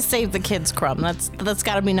gotta save the kids, Crumb. That's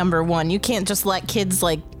gotta be number one. You can't just let kids,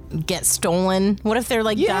 like, get stolen. What if they're,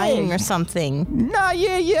 like, dying or something? Nah,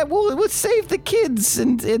 we'll save the kids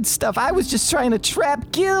and stuff. I was just trying to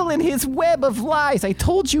trap Gil in his web of lies. I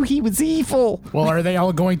told you he was evil. Well, are they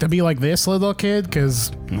all going to be like this little kid?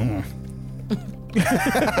 Because... Maybe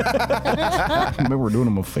we're doing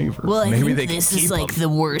him a favor. Well, I think this is like the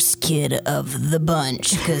worst kid of the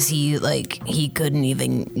bunch because he couldn't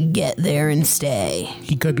even get there and stay.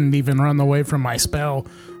 He couldn't even run away from my spell.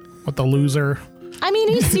 What the loser. I mean,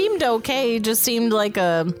 he seemed okay. He just seemed like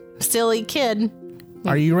a silly kid.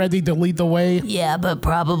 Are you ready to lead the way? Yeah, but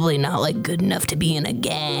probably not like good enough to be in a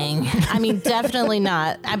gang. I mean, definitely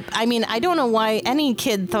not. I mean, I don't know why any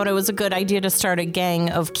kid thought it was a good idea to start a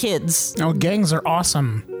gang of kids. Oh, gangs are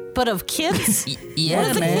awesome. But of kids? Yeah, what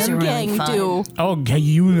does a man. kid Really gang fun. do? Oh,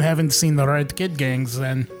 you haven't seen the right kid gangs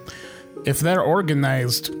then. If they're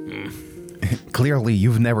organized... Clearly,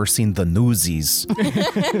 you've never seen the Newsies.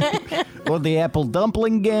 Or the Apple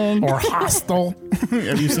Dumpling Gang. Or Hostel.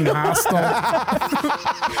 Have you seen Hostel?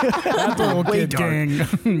 That little kid gang.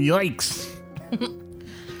 Yikes.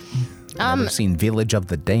 Never seen Village of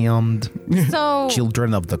the Damned. So,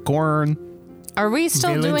 Children of the Corn. are we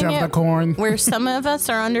still Village doing of it the Corn. where some of us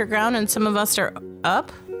are underground and some of us are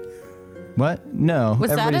up? What? No.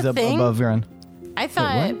 Was that everybody's a up thing? above ground. I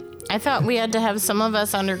thought we had to have some of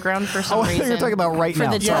us underground for some Oh, reason. you're talking about right for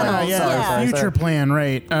now. the tunnels. Sorry. Future plan,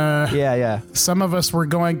 right. Yeah. Some of us were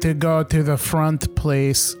going to go to the front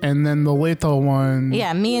place, and then the little one...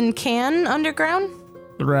 Yeah, me and Can underground?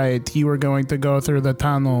 Right, you were going to go through the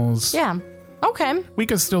tunnels. Yeah. Okay. We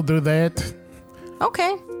could still do that.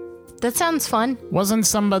 Okay. That sounds fun. Wasn't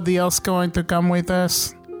somebody else going to come with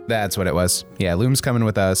us? That's what it was. Yeah, Loom's coming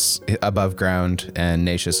with us above ground, and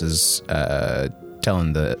Natius is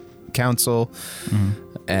telling the council,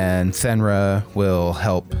 and Thenra will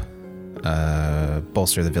help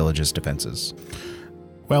bolster the village's defenses.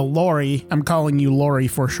 Well, Lori, I'm calling you Lori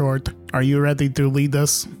for short. Are you ready to lead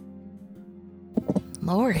us?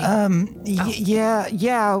 Lori.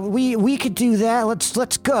 Yeah, we could do that.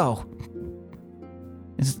 Let's go.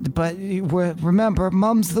 But remember,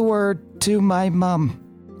 mum's the word to my mum.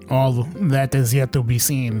 All that is yet to be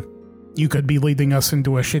seen. You could be leading us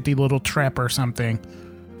into a shitty little trap or something.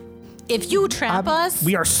 If you trap us...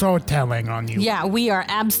 We are so telling on you. Yeah, we are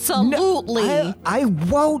absolutely... I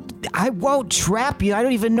won't trap you. I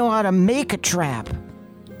don't even know how to make a trap.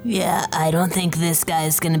 Yeah, I don't think this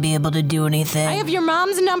guy's gonna be able to do anything. I have your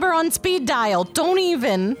mom's number on speed dial. Don't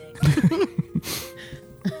even.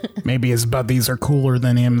 Maybe his buddies are cooler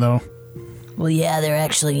than him, though. Well, yeah, they're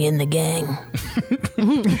actually in the gang.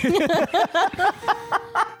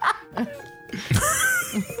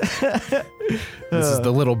 This is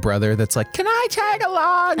the little brother that's like, can I tag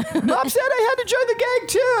along? Mom said I had to join the gang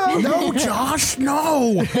too. No, Josh,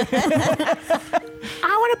 no! I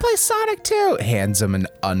want to play Sonic too. Hands him an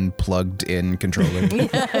unplugged in controller.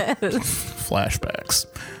 Flashbacks.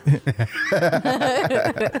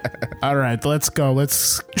 All right, let's go.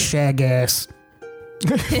 Let's shag ass.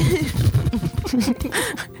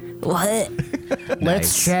 What?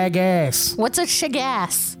 Let's shag ass. What's a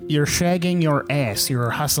shagass? You're shagging your ass.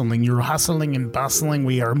 You're hustling. You're hustling and bustling.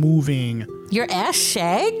 We are moving. Your ass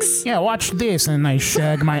shags? Yeah, watch this. And I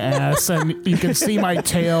shag my ass, and you can see my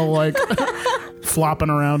tail like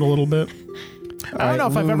flopping around a little bit. I don't know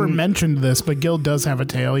if I've ever mentioned this, but Gil does have a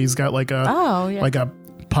tail. He's got like a like a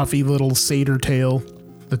puffy little satyr tail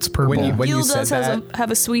that's purple. When Gil you said does that,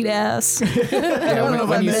 have a sweet ass. yeah,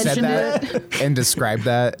 when you said that and described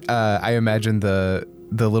that, I imagined the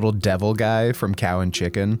little devil guy from Cow and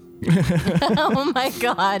Chicken. Oh my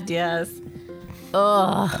god, yes.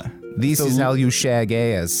 Ugh. This is how you shag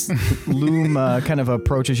ass. Loom kind of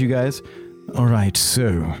approaches you guys. All right,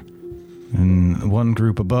 so in one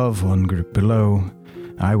group above, one group below,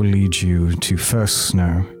 I will lead you to first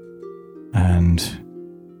snow, and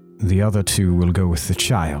the other two will go with the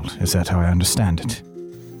child. Is that how I understand it?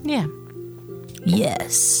 Yeah.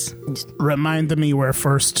 Yes. Remind me where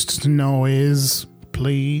first snow is,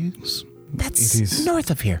 please. That's It is- north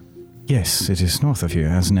of here. Yes, it is north of here,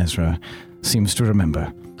 as Nezra seems to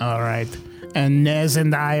remember. All right. And Nez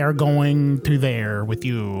and I are going to there with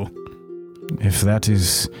you. If that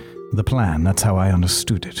is the plan, that's how I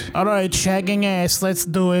understood it. All right, shagging ass, let's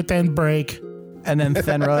do it and break. And then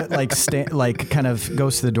Thenra kind of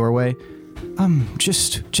goes to the doorway.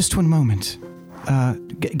 Just one moment.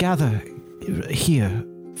 Gather here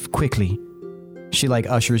quickly. She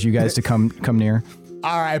ushers you guys to come near.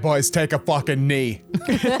 All right, boys, take a fucking knee.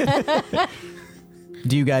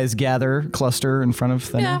 Do you guys gather, cluster in front of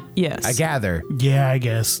Thenra? Yeah. Yes. I gather. Yeah, I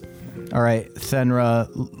guess. All right, Thenra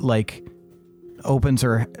opens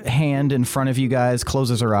her hand in front of you guys,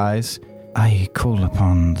 closes her eyes. I call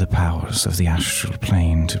upon the powers of the astral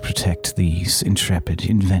plane to protect these intrepid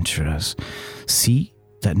adventurers. See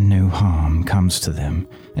that no harm comes to them.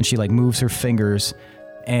 And she moves her fingers,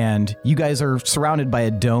 and you guys are surrounded by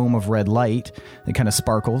a dome of red light that kind of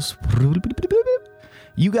sparkles.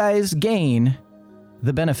 You guys gain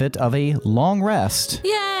the benefit of a long rest.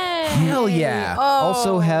 Yay! Hell yeah.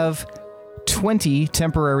 Also have 20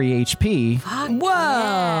 temporary HP. Whoa!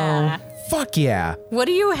 Yeah. Fuck yeah. What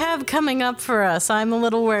do you have coming up for us? I'm a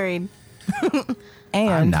little worried. And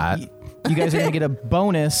I'm not. You guys are going to get a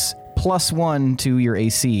bonus +1 to your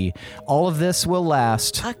AC. All of this will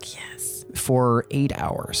last Fuck yes. for 8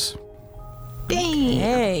 hours.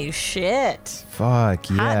 Hey, shit. Fuck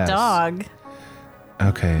yes. Hot dog.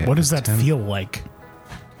 Okay. What does that feel like?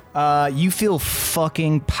 You feel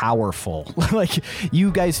fucking powerful.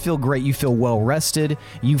 You guys feel great. You feel well rested.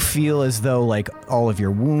 You feel as though all of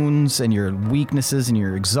your wounds and your weaknesses and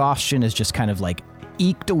your exhaustion is just kind of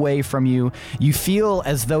eked away from you. You feel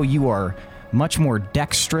as though you are much more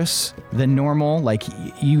dexterous than normal.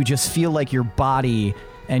 You just feel like your body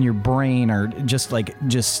and your brain are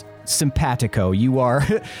just simpatico. You are,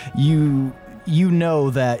 you know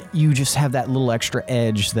that you just have that little extra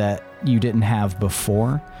edge that you didn't have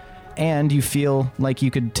before. And you feel like you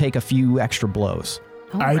could take a few extra blows.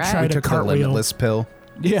 I tried to Took the cartwheel. limitless pill.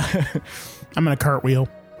 Yeah. I'm going to cartwheel.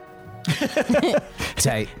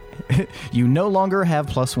 Tight. You no longer have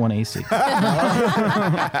 +1 AC.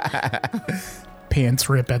 Pants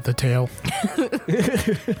rip at the tail.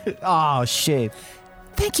 Oh, shit.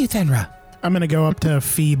 Thank you, Thenra. I'm going to go up to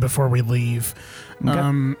Fee before we leave.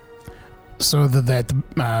 Okay. So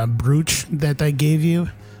that brooch that I gave you,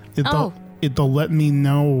 it'll let me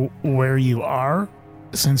know where you are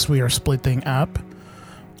since we are splitting up.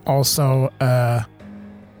 Also,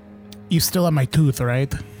 you still have my tooth,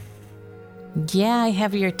 right? Yeah, I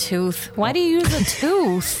have your tooth. Why do you use a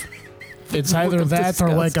tooth? It's either that or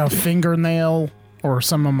a fingernail or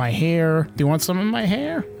some of my hair. Do you want some of my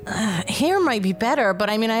hair? Hair might be better, but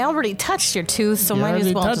I already touched your tooth, so You're might as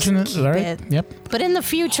already well just touching keep it, right? it. Yep. But in the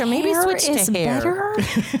future, maybe Hair switch is to hair. better?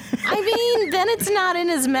 Then it's not in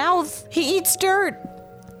his mouth. He eats dirt.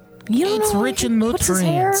 You don't It's know rich why in he puts his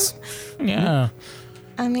hair? nutrients. Yeah.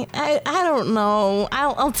 I don't know.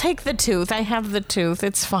 I'll take the tooth. I have the tooth.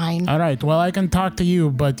 It's fine. All right. Well, I can talk to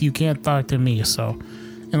you, but you can't talk to me. So,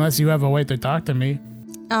 unless you have a way to talk to me.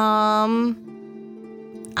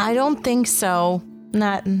 I don't think so.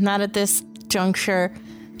 Not at this juncture.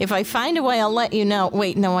 If I find a way, I'll let you know.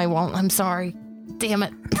 Wait, no, I won't. I'm sorry. Damn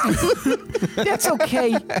it. That's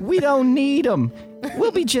okay. We don't need them.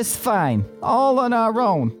 We'll be just fine. All on our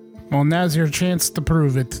own. Well, now's your chance to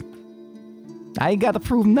prove it. I ain't got to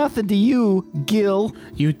prove nothing to you, Gil.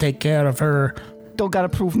 You take care of her. Don't got to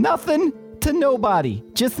prove nothing to nobody.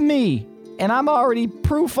 Just me. And I'm already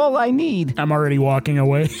proof all I need. I'm already walking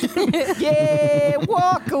away. Yeah,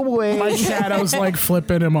 walk away. My shadow's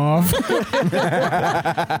flipping him off.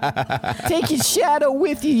 Take your shadow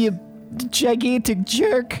with you, you gigantic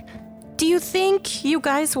jerk. Do you think you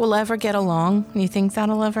guys will ever get along? You think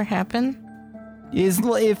that'll ever happen?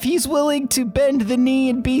 If he's willing to bend the knee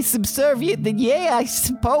and be subservient, then yeah, I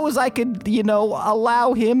suppose I could,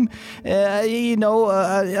 allow him, a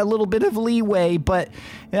little bit of leeway. But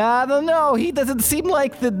I don't know. He doesn't seem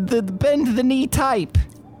like the bend the knee type.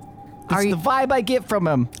 That's the vibe I get from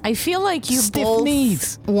him. I feel like you Stiff both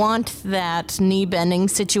knees. want that knee bending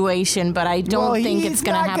situation, but I don't think it's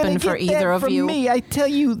going to happen for either of you. Me, I tell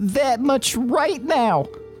you that much right now.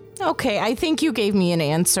 Okay, I think you gave me an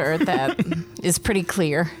answer that is pretty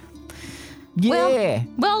clear. Yeah.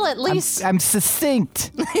 Well, at least. I'm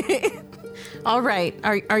succinct. All right.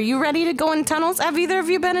 Are you ready to go in tunnels? Have either of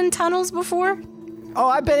you been in tunnels before? Oh,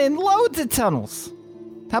 I've been in loads of tunnels.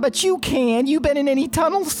 How about you, Can? You been in any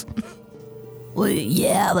tunnels? Well,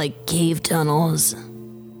 yeah, like cave tunnels.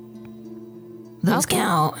 Those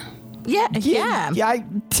count. Yeah.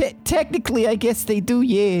 Technically, I guess they do.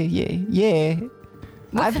 Yeah.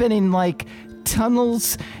 I've been in like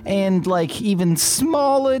tunnels and like even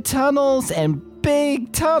smaller tunnels and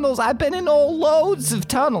big tunnels. I've been in all loads of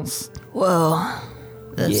tunnels. Whoa,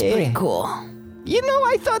 that's pretty cool. You know,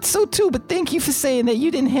 I thought so too, but thank you for saying that. You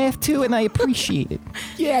didn't have to, and I appreciate it.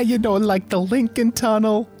 Yeah, you know, like the Lincoln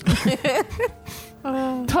Tunnel.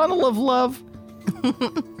 Tunnel of love.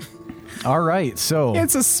 All right, so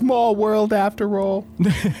It's a small world after all.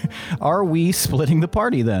 are we splitting the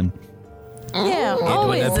party then? Yeah,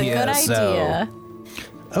 always a appear good idea.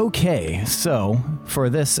 Okay, so for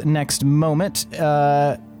this next moment,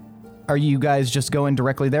 are you guys just going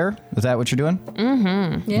directly there? Is that what you're doing?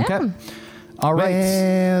 Yeah. Okay. All right.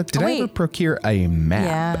 Well, did I Wait. ever procure a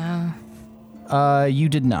map? Yeah. You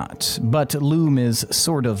did not, but Loom is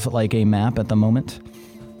sort of like a map at the moment.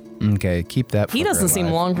 Okay, keep that for He doesn't seem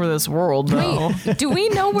long for this world, though. Do we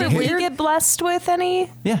know where Did we we're get blessed with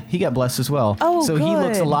any? Yeah, he got blessed as well. Oh, so he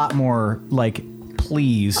looks a good. lot more like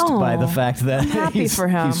pleased by the fact that happy he's, for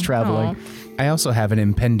him. he's traveling. I also have an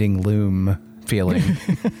impending loom feeling.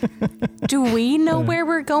 Do we know where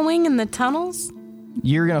we're going in the tunnels?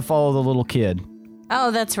 You're gonna follow the little kid.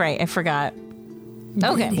 Oh, that's right. I forgot.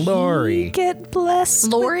 Okay. Lori. Get blessed.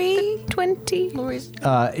 Lori? 20.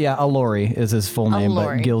 Yeah, Alori is his full name, but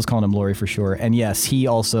Alori. Gil's calling him Lori for sure. And yes, he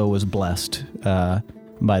also was blessed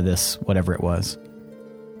by this, whatever it was.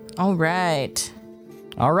 All right.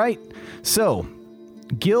 All right, so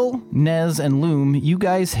Gil, Nez, and Loom, you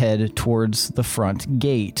guys head towards the front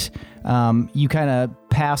gate. You kind of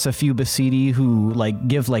pass a few Basidi who like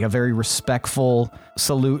give like a very respectful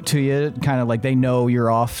salute to you, kind of like they know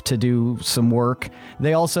you're off to do some work.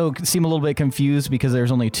 They also seem a little bit confused because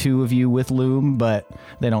there's only two of you with Loom, but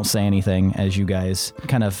they don't say anything as you guys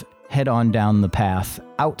kind of head on down the path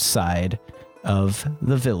outside of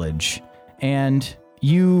the village. And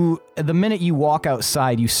the minute you walk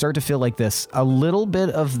outside, you start to feel like a little bit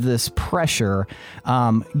of this pressure.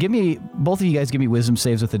 Both of you guys give me wisdom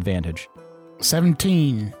saves with advantage.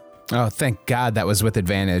 17. Oh, thank God that was with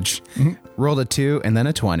advantage. Rolled a 2 and then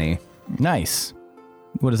a 20. Nice.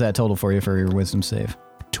 What does that total for you for your wisdom save?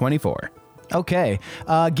 24. Okay.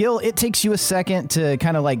 Gil, it takes you a second to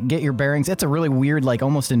kind of like get your bearings. It's a really weird, like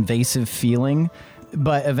almost invasive feeling,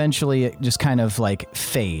 but eventually it just kind of like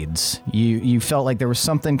fades. You felt like there was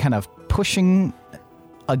something kind of pushing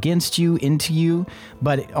against you, into you,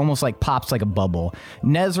 but it almost like pops like a bubble.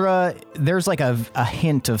 Nezra, there's like a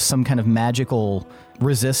hint of some kind of magical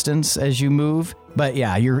resistance as you move, but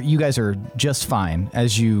yeah, you guys are just fine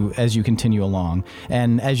as you continue along.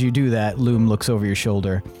 And as you do that, Loom looks over your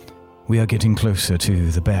shoulder. We are getting closer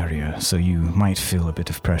to the barrier, so you might feel a bit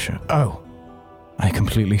of pressure. Oh, I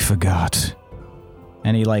completely forgot.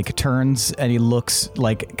 And he like turns and he looks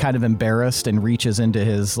like kind of embarrassed and reaches into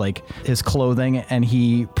his clothing and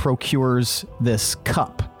he procures this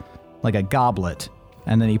cup, like a goblet,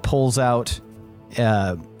 and then he pulls out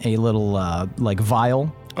a little like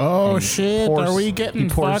vial. Oh shit, pours- are we getting he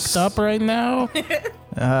pours- fucked up right now?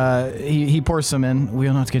 He pours some in. We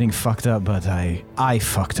are not getting fucked up, but I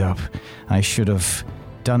fucked up. I should have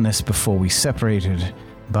done this before we separated,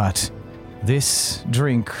 but this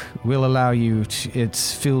drink will allow you to,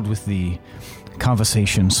 it's filled with the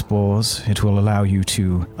conversation spores. It will allow you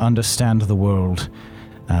to understand the world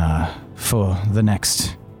for the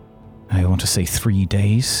next, I want to say 3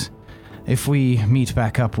 days. If we meet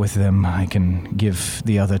back up with them, I can give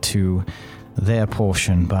the other two their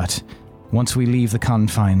portion, but once we leave the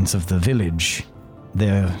confines of the village,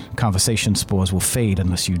 their conversation spores will fade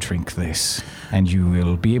unless you drink this, and you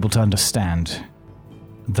will be able to understand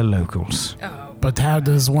the locals. But how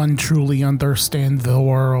does one truly understand the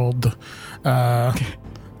world?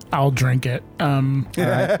 I'll drink it.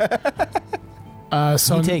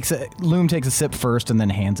 So Loom takes a sip first and then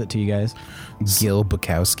hands it to you guys. Gil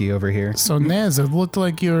Bukowski over here. So Nez, it looked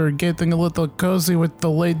like you're getting a little cozy with the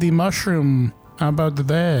lady mushroom. How about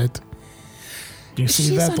that? Do you see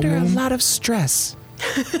She's that, under a Loom? lot of stress.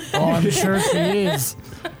 Oh, I'm sure she is.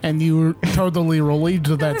 And you were totally relieved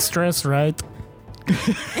of that stress, right?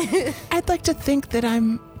 I'd like to think that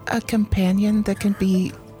I'm a companion that can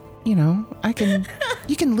be,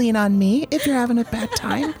 you can lean on me if you're having a bad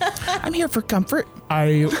time. I'm here for comfort.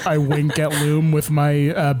 I wink at Loom with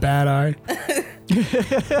my bad eye.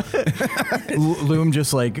 Loom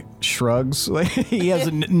just like shrugs. Like he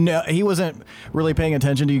he wasn't really paying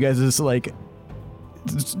attention to you guys' like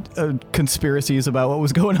conspiracies about what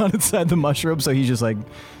was going on inside the mushroom. So he's just like,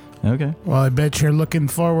 okay. Well, I bet you're looking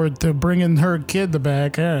forward to bringing her kid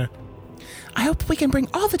back, huh? I hope we can bring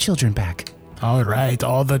all the children back. All right,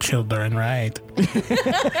 all the children, right.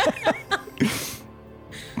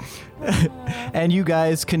 And you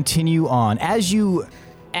guys continue on. As you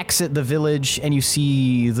exit the village and you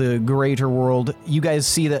see the greater world, you guys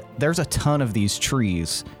see that there's a ton of these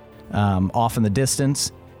trees off in the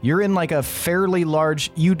distance. You're in like a fairly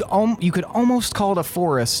large, you could almost call it a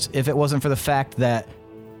forest if it wasn't for the fact that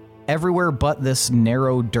everywhere but this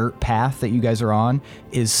narrow dirt path that you guys are on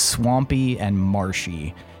is swampy and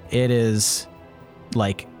marshy. It is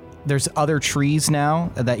like, there's other trees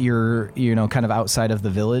now that you're, kind of outside of the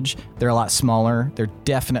village. They're a lot smaller. They're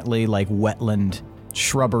definitely like wetland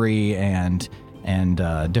shrubbery and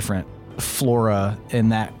different flora in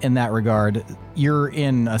that regard. You're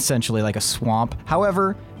in essentially like a swamp.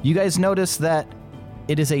 However, you guys notice that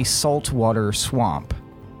it is a saltwater swamp.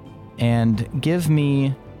 And give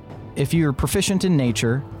me, if you're proficient in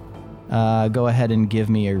nature, go ahead and give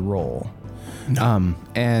me a roll.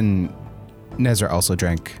 And Nezra also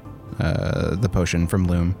drank the potion from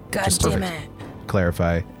Loom. God just damn to it.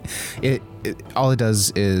 clarify. It all it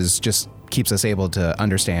does is just keeps us able to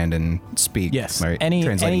understand and speak. Yes. Right?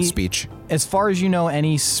 Translating speech. As far as you know,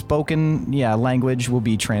 any spoken language will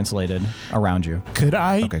be translated around you.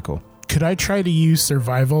 Okay, cool. Could I try to use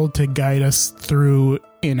survival to guide us through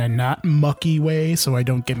in a not mucky way so I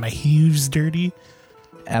don't get my hooves dirty?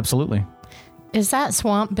 Absolutely. Is that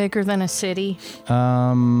swamp bigger than a city?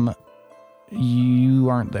 You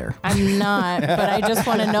aren't there. I'm not, but I just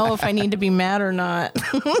want to know if I need to be mad or not.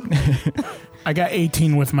 I got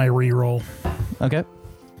 18 with my reroll. Okay.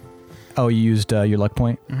 Oh, you used your luck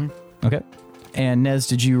point? Mm-hmm. Okay. And Nez,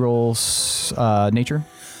 did you roll nature?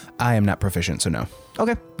 I am not proficient, so no.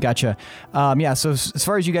 Okay, gotcha. So as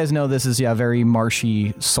far as you guys know, this is a very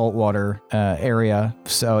marshy saltwater area.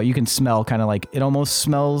 So you can smell kind of like, it almost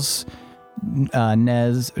smells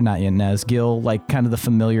Gil, like kind of the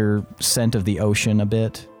familiar scent of the ocean a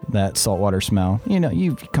bit, that saltwater smell.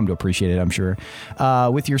 You've come to appreciate it, I'm sure.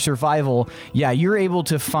 With your survival, you're able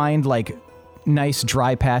to find like nice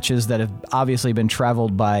dry patches that have obviously been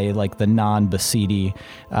traveled by like the non-Basidi,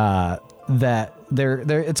 that they're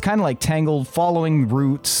it's kind of like tangled, following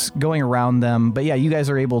roots, going around them. But you guys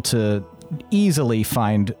are able to easily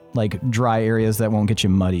find like dry areas that won't get you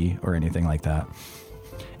muddy or anything like that.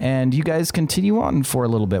 And you guys continue on for a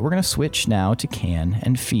little bit. We're going to switch now to Can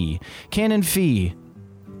and Fee. Can and Fee,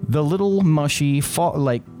 the little mushy,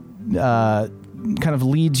 kind of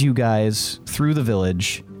leads you guys through the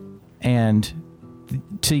village, and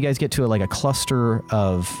till you guys get to a cluster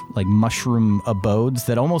of like mushroom abodes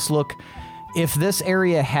that almost look, if this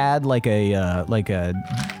area had like a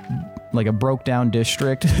broke down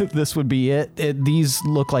district, this would be it. These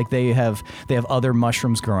look like they have other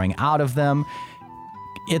mushrooms growing out of them.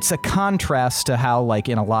 It's a contrast to how, like,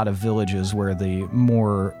 in a lot of villages where the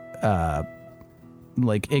more,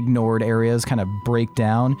 ignored areas kind of break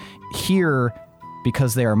down. Here,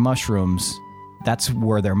 because they are mushrooms, that's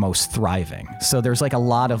where they're most thriving. So there's, like, a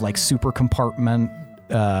lot of, like, super compartment,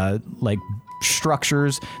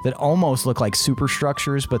 structures that almost look like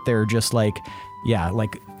superstructures, but they're just, like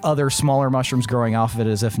other smaller mushrooms growing off of it,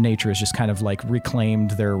 as if nature has just kind of, like,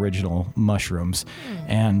 reclaimed their original mushrooms.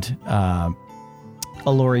 And,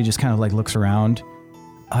 Alori just kind of like looks around.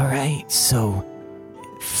 All right, so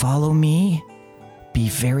follow me. Be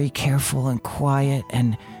very careful and quiet,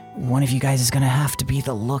 and one of you guys is going to have to be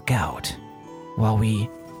the lookout while we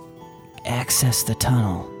access the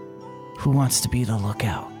tunnel. Who wants to be the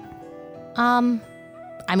lookout?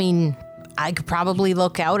 I mean, I could probably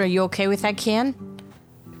look out. Are you okay with that, Can?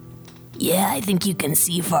 Yeah, I think you can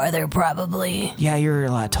see farther, probably. Yeah, you're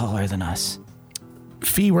a lot taller than us.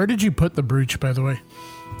 Fee, where did you put the brooch, by the way?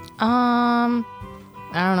 I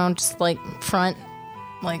don't know, just like front,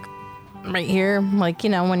 like right here, like,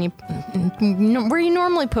 when you, where you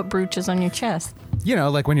normally put brooches on your chest.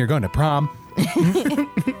 Like when you're going to prom.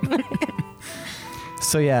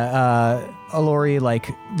 So Alori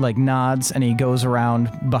like nods, and he goes around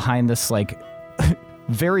behind this like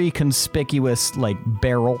very conspicuous like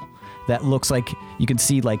barrel that looks like you can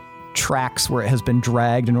see like tracks where it has been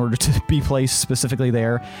dragged in order to be placed specifically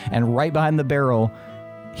there. And right behind the barrel,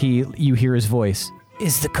 you hear his voice.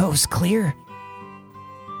 Is the coast clear?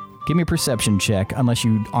 Give me a perception check, unless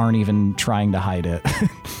you aren't even trying to hide it.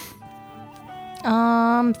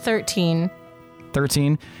 13.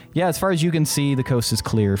 13? Yeah, as far as you can see, the coast is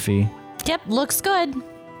clear, Fee. Yep, looks good.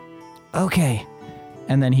 Okay.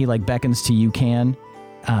 And then he like beckons to you, Can.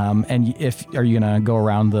 And are you gonna go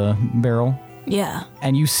around the barrel? Yeah.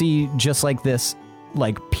 And you see just like this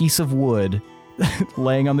like piece of wood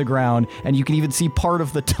laying on the ground, and you can even see part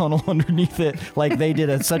of the tunnel underneath it. Like they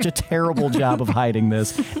did such a terrible job of hiding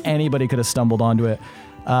this. Anybody could have stumbled onto it.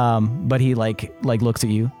 But he like looks at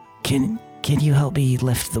you. Can you help me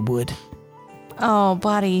lift the wood? Oh,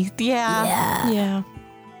 buddy. Yeah.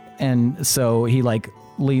 And so he like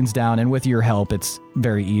leans down, and with your help, it's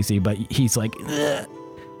very easy, but he's like, ugh.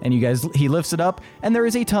 And he lifts it up, and there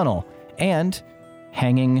is a tunnel. And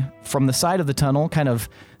hanging from the side of the tunnel, kind of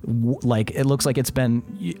like it looks like it's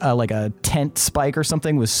been like a tent spike or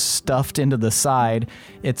something was stuffed into the side.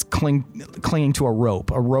 It's clinging to a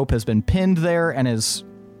rope. A rope has been pinned there and is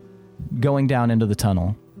going down into the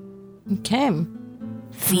tunnel. Okay.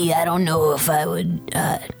 Fee, I don't know if I would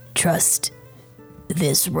trust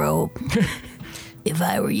this rope if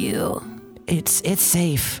I were you. It's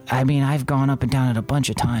safe. I mean, I've gone up and down it a bunch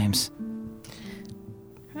of times.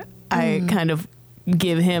 I kind of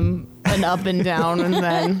give him an up and down and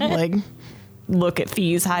then like look at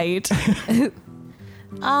Fee's height.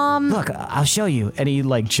 Look, I'll show you. And he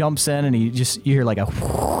like jumps in, and you hear like a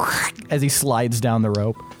as he slides down the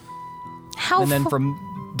rope. How And then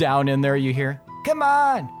from down in there you hear, "Come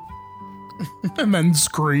on!" And then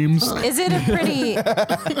screams. Is it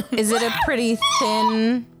a pretty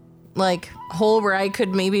thin like hole where I could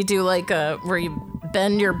maybe do like where you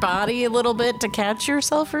bend your body a little bit to catch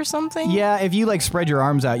yourself or something? Yeah, if you like spread your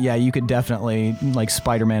arms out, yeah, you could definitely like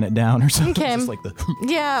Spider-Man it down or something. Okay. Just like the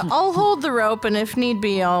Yeah, I'll hold the rope, and if need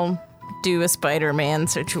be, I'll do a Spider-Man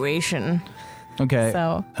situation. Okay.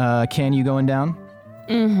 So. Can you going down?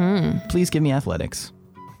 Mm-hmm. Please give me athletics.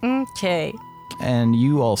 Okay. And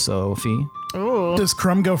you also, Fee. Ooh. Does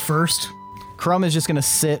Crumb go first? Crumb is just going to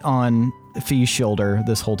sit on Fee's shoulder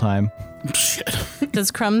this whole time. Shit.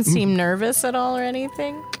 Does Crumb seem nervous at all or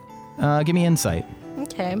anything? Give me insight.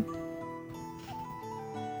 Okay.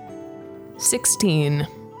 16.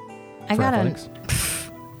 I for got athletics.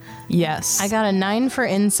 Yes. I got a 9 for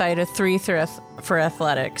insight, a 3 for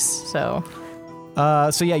athletics. So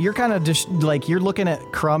So yeah, you're kind of just like, you're looking at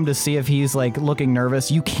Crumb to see if he's like looking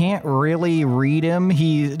nervous. You can't really read him.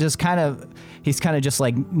 He's kind of just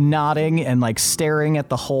like nodding and like staring at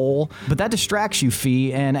the hole. But that distracts you,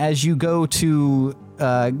 Fee. And as you go to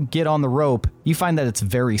get on the rope, you find that it's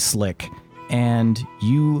very slick, and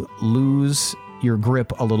you lose your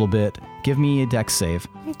grip a little bit. Give me a dex save.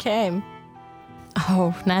 okay.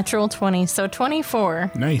 Oh, natural 20, so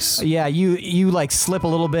 24. Nice. Yeah, you like slip a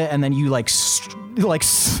little bit, and then you like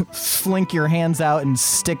slink your hands out and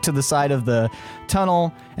stick to the side of the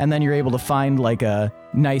tunnel, and then you're able to find like a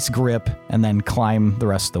nice grip and then climb the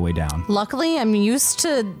rest of the way down. Luckily, I'm used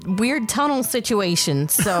to weird tunnel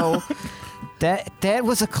situations, so That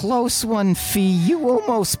was a close one, Fee. You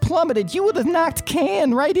almost plummeted. You would have knocked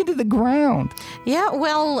Can right into the ground. yeah,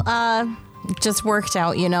 well, just worked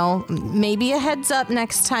out, you know. Maybe a heads up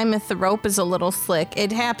next time if the rope is a little slick.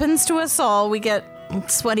 It happens to us all. We get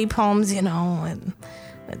sweaty palms, you know, and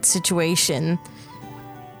that situation.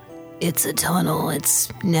 It's a tunnel. It's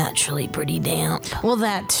naturally pretty damp. Well,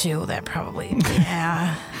 that too. That probably,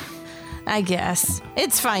 yeah. I guess.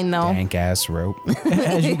 It's fine, though. Dank ass rope.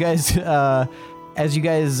 As you guys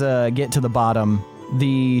get to the bottom,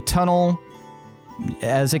 the tunnel,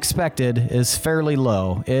 as expected, is fairly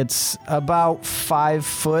low. It's about 5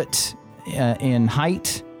 foot in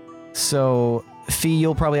height. So, Fee,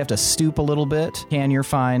 you'll probably have to stoop a little bit. Can, you're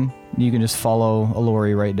fine. You can just follow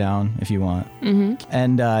Alori right down if you want. Mm-hmm.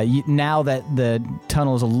 And now that the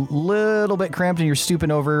tunnel is a little bit cramped and you're stooping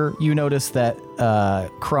over, you notice that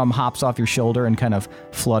Crumb hops off your shoulder and kind of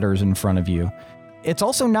flutters in front of you. It's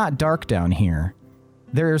also not dark down here.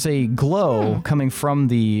 There's a glow coming from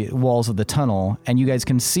the walls of the tunnel, and you guys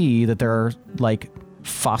can see that there are like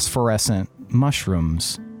phosphorescent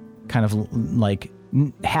mushrooms kind of like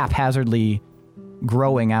haphazardly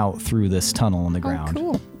growing out through this tunnel in the ground.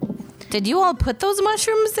 Cool. Did you all put those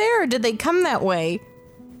mushrooms there, or did they come that way?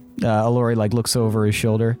 Alori like looks over his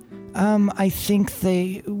shoulder. I think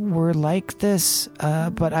they were like this,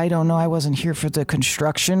 but I don't know. I wasn't here for the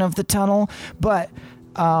construction of the tunnel. But,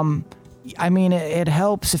 I mean, it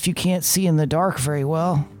helps if you can't see in the dark very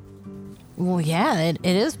well. Well, yeah, it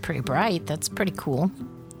is pretty bright. That's pretty cool.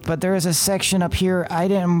 But there is a section up here. I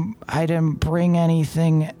didn't bring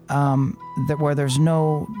anything where there's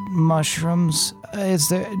no mushrooms.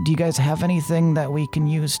 Do you guys have anything that we can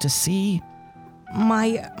use to see?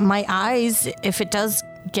 My eyes, if it does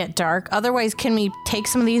get dark. Otherwise, can we take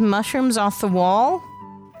some of these mushrooms off the wall?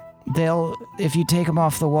 if you take them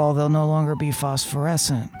off the wall, they'll no longer be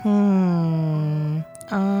phosphorescent.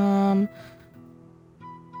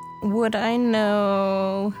 Would I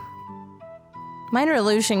know? Minor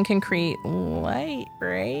illusion can create light,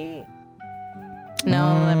 right?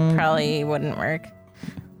 No, that probably wouldn't work.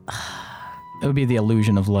 It would be the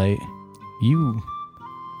illusion of light. You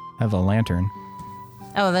have a lantern.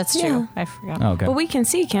 Oh, that's true. I forgot. Oh, okay. But we can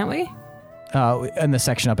see, can't we? In the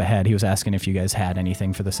section up ahead, he was asking if you guys had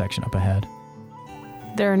anything for the section up ahead.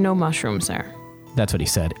 There are no mushrooms there. That's what he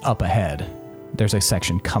said. Up ahead. There's a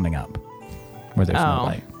section coming up where there's no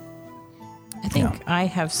light. I think I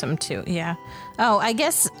have some too. Yeah. Oh, I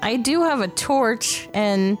guess I do have a torch,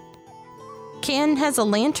 and Ken has a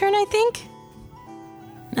lantern, I think?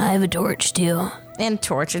 I have a torch too. And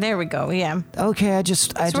torch. There we go. Yeah. Okay, I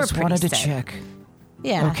just wanted to check.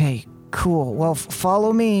 Yeah. Okay, cool. Well,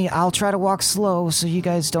 follow me. I'll try to walk slow so you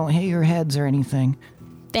guys don't hit your heads or anything.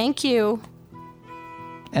 Thank you.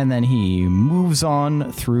 And then he moves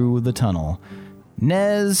on through the tunnel.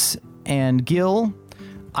 Nez and Gil,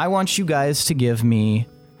 I want you guys to give me,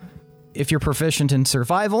 if you're proficient in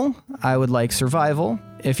survival, I would like survival.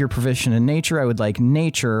 If you're proficient in nature, I would like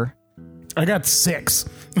nature. I got 6.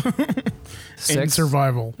 6? In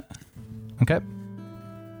survival. Okay.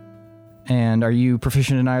 And are you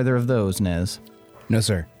proficient in either of those, Nez? No,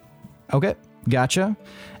 sir. Okay, gotcha.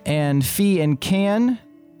 And Fee and Can,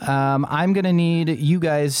 I'm going to need you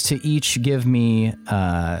guys to each give me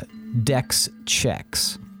dex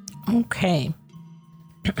checks. Okay.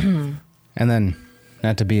 And then,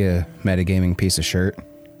 not to be a metagaming piece of shirt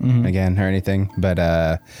again or anything,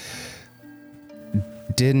 but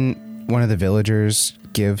didn't one of the villagers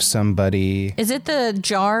give somebody... Is it the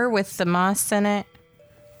jar with the moss in it?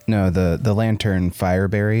 No, the lantern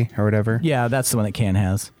fireberry or whatever? Yeah, that's the one that Can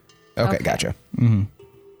has. Okay, gotcha.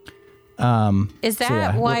 Is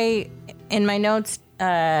that why in my notes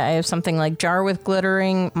I have something like jar with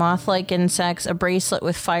glittering moth-like insects, a bracelet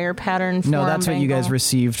with fire pattern? No, that's what you guys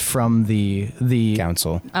received from the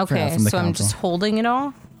council. Okay, from the so I'm council. just holding it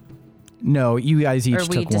all? No, you guys each Or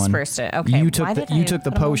we took one. dispersed it. Okay. You took Why the did I you took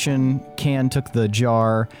the put 'em all? potion. Can took the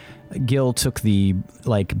jar. Gil took the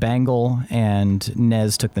bangle, and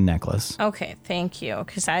Nez took the necklace. Okay, thank you.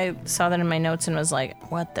 Because I saw that in my notes and was like,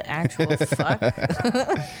 what the actual fuck?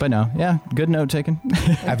 But no, yeah, good note taken.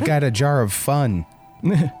 I've got a jar of fun.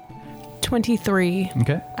 23.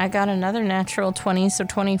 Okay. I got another natural 20, so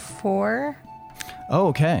 24. Oh,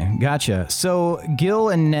 okay, gotcha. So Gil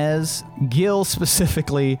and Nez, Gil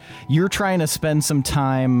specifically, you're trying to spend some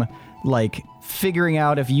time figuring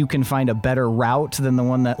out if you can find a better route than the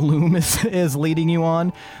one that Loom is leading you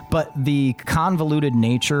on. But the convoluted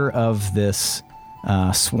nature of this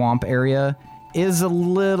swamp area is a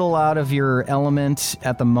little out of your element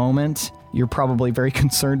at the moment. You're probably very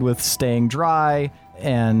concerned with staying dry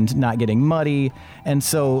and not getting muddy. And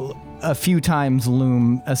so a few times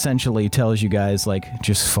Loom essentially tells you guys,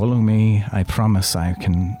 just follow me. I promise I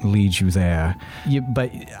can lead you there.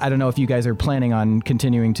 But I don't know if you guys are planning on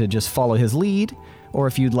continuing to just follow his lead, or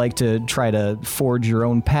if you'd like to try to forge your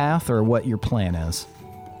own path, or what your plan is.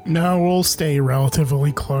 No, we'll stay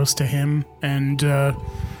relatively close to him. And,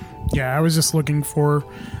 I was just looking for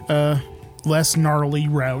a less gnarly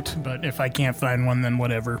route, but if I can't find one, then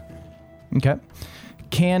whatever. Okay.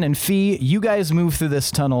 Can and Fee, you guys move through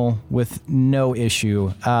this tunnel with no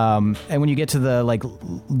issue. And when you get to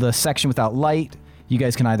the section without light, you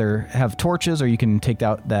guys can either have torches or you can take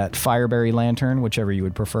out that fireberry lantern, whichever you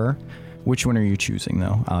would prefer. Which one are you choosing,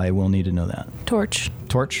 though? I will need to know that. Torch.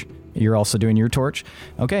 Torch? You're also doing your torch?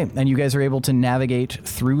 Okay, and you guys are able to navigate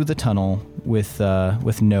through the tunnel with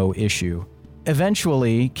no issue.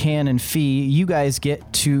 Eventually, Can and Fee, you guys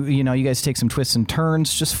get to, you guys take some twists and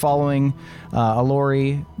turns just following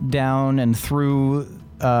Alori down and through.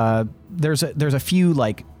 There's a few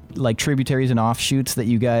tributaries and offshoots that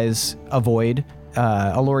you guys avoid.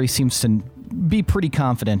 Alori seems to be pretty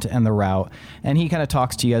confident in the route, and he kind of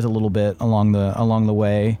talks to you guys a little bit along the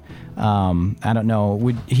way. I don't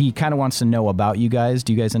know. He kind of wants to know about you guys.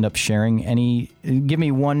 Do you guys end up sharing any? Give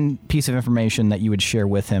me one piece of information that you would share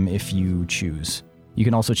with him if you choose. You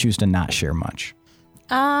can also choose to not share much.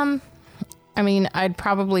 I mean, I'd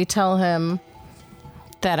probably tell him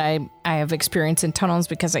that I have experience in tunnels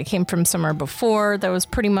because I came from somewhere before that was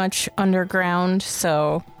pretty much underground.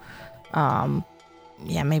 So,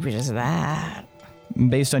 maybe just that.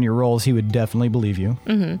 Based on your roles, he would definitely believe you.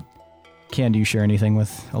 Mm-hmm. Can, do you share anything with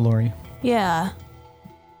Alori? Yeah.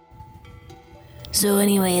 So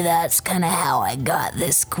anyway, that's kind of how I got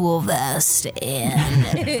this cool vest,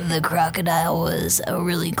 and the crocodile was a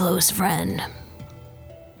really close friend.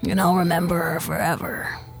 And I'll remember her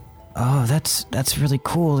forever. Oh, that's really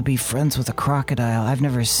cool to be friends with a crocodile. I've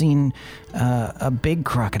never seen a big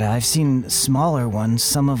crocodile. I've seen smaller ones.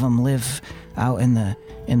 Some of them live out in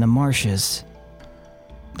the marshes.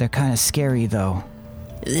 They're kind of scary, though.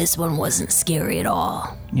 This one wasn't scary at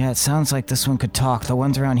all. Yeah, it sounds like this one could talk. The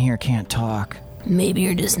ones around here can't talk. Maybe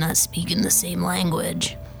you're just not speaking the same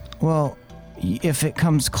language. Well, if it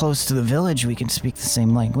comes close to the village, we can speak the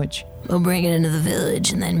same language. We'll bring it into the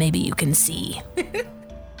village, and then maybe you can see.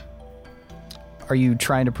 Are you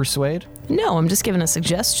trying to persuade? No, I'm just giving a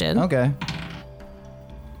suggestion. Okay.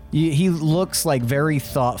 He looks like very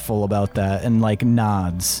thoughtful about that and like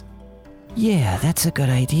nods. Yeah, that's a good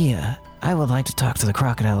idea. I would like to talk to the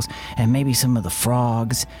crocodiles and maybe some of the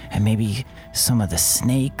frogs and maybe some of the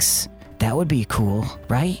snakes. That would be cool,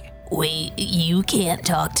 right? Wait, you can't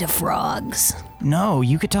talk to frogs. No,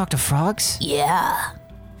 you could talk to frogs? Yeah.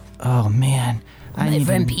 Oh, man. My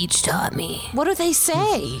friend Peach taught me. What do they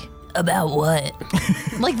say? About what?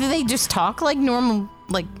 Like, do they just talk like normal,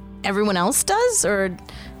 like everyone else does? Or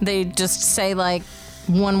they just say, like,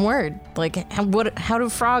 one word? Like, how do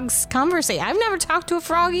frogs conversate? I've never talked to a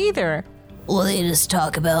frog either. Well, they just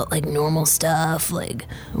talk about, like, normal stuff, like,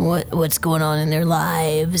 what's going on in their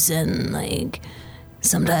lives, and, like,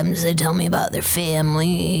 sometimes they tell me about their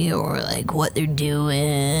family, or, like, what they're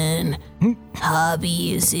doing,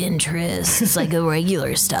 hobbies, interests, like, the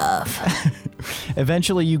regular stuff.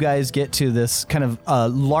 Eventually, you guys get to this kind of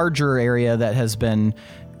larger area that has been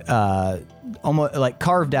almost like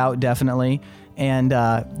carved out, definitely. And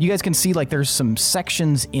you guys can see like there's some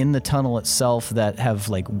sections in the tunnel itself that have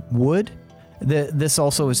like wood. This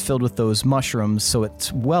also is filled with those mushrooms, so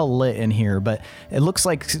it's well lit in here. But it looks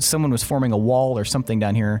like someone was forming a wall or something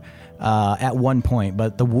down here at one point.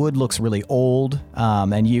 But the wood looks really old,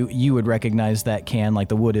 and you would recognize that can. Like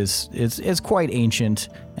the wood is quite ancient,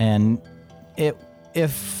 and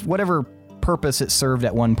if whatever purpose it served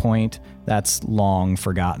at one point, that's long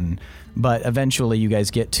forgotten. But eventually, you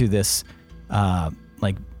guys get to this.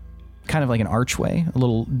 Like kind of like an archway, a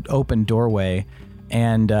little open doorway,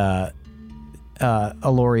 and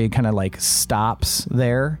Alori kind of like stops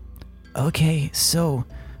there. Okay, so, all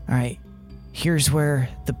right, here's where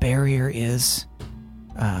the barrier is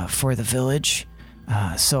for the village.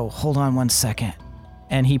 So hold on one second.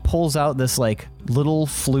 And he pulls out this like little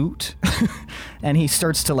flute and he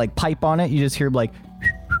starts to like pipe on it. You just hear like,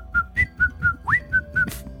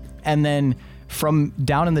 and then from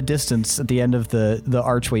down in the distance at the end of the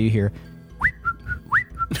archway, you hear.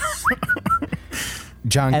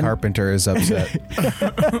 John Carpenter is upset.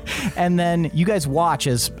 And then you guys watch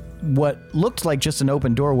as what looked like just an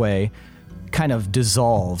open doorway kind of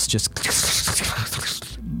dissolves, just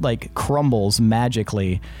like crumbles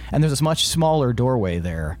magically. And there's this much smaller doorway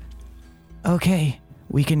there. Okay,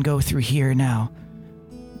 we can go through here now.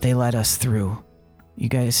 They let us through. You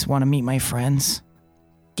guys want to meet my friends?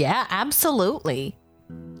 Yeah, absolutely.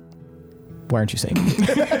 Why aren't you saying?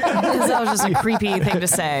 Because that was just a creepy thing to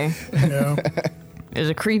say. Yeah. It was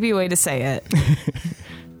a creepy way to say it.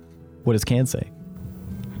 What does Can say?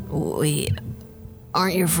 Wait,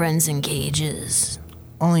 aren't your friends in cages?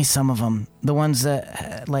 Only some of them. The ones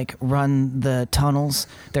that, like, run the tunnels.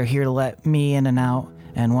 They're here to let me in and out,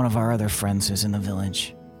 and one of our other friends who's in the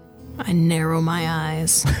village. I narrow my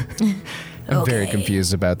eyes. I'm very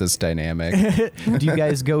confused about this dynamic. Do you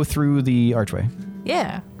guys go through the archway?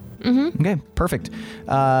 Yeah. Okay, perfect.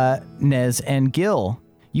 Nez and Gil,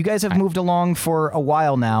 you guys have moved along for a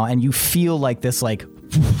while now, and you feel like this, like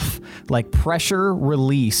pressure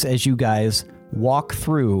release as you guys walk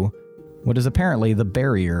through what is apparently the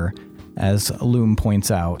barrier, as Loom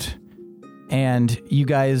points out. And you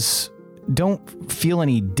guys don't feel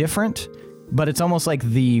any different, but it's almost like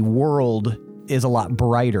the world is a lot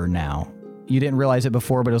brighter now. You didn't realize it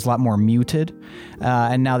before, but it was a lot more muted.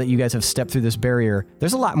 And now that you guys have stepped through this barrier,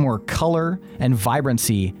 there's a lot more color and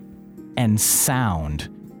vibrancy and sound.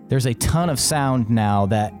 There's a ton of sound now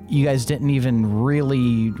that you guys didn't even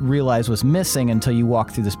really realize was missing until you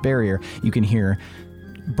walk through this barrier. You can hear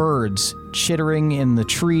birds chittering in the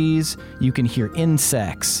trees. You can hear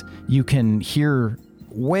insects. You can hear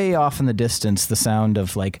way off in the distance the sound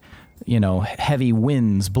of heavy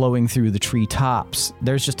winds blowing through the tree tops.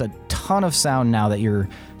 There's just a ton of sound now that you're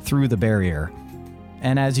through the barrier.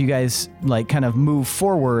 And as you guys kind of move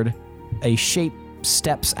forward, a shape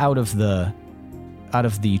steps out of the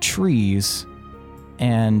trees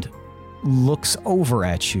and looks over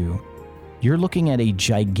at you. You're looking at a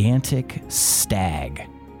gigantic stag,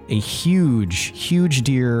 a huge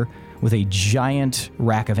deer with a giant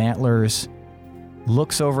rack of antlers.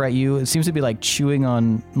 Looks over at you. It seems to be chewing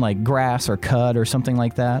on grass or cud or something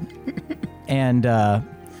like that. And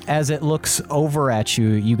As it looks over at you,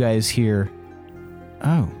 you guys hear,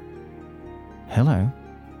 "Oh, hello."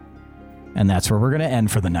 And that's where we're going to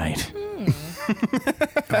end for the night.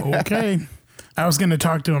 Okay. I was going to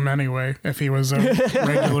talk to him anyway if he was a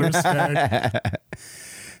regular stag.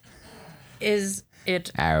 Is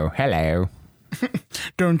it? Oh, hello.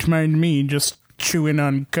 Don't mind me, just chewing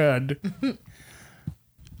on cud.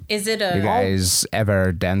 Is it a? You guys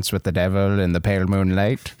ever dance with the devil in the pale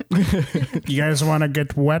moonlight? You guys want to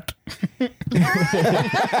get wet?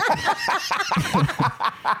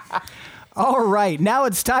 All right, now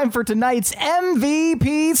it's time for tonight's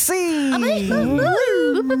MVPC.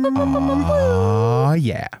 Oh,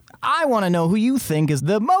 yeah. I want to know who you think is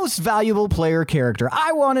the most valuable player character.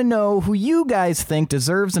 I want to know who you guys think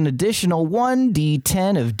deserves an additional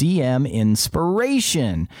 1d10 of DM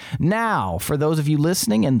inspiration. Now, for those of you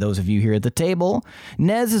listening and those of you here at the table,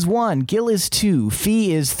 Nez is 1, Gil is 2,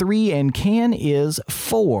 Fee is 3, and Can is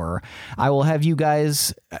 4. I will have you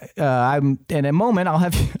guys, in a moment,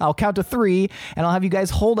 I'll count to 3, and I'll have you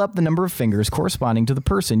guys hold up the number of fingers corresponding to the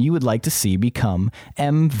person you would like to see become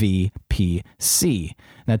MVPC.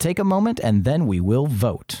 Now take a moment and then we will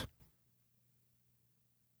vote.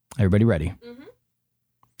 Everybody ready? Mm-hmm.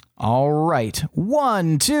 All right.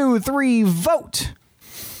 1, 2, 3, vote.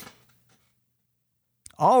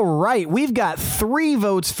 All right. We've got 3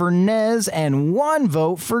 votes for Nez and 1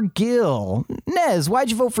 vote for Gil. Nez,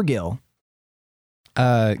 why'd you vote for Gil?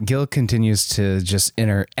 Gil continues to just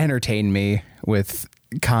entertain me with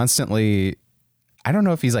constantly... I don't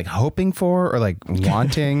know if he's like hoping for or like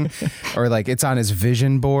wanting or like it's on his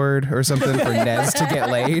vision board or something for Nez to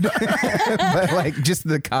get laid. But like just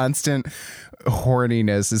the constant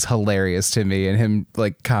horniness is hilarious to me, and him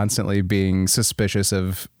like constantly being suspicious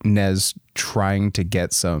of Nez trying to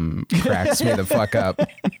get some cracks me the fuck up.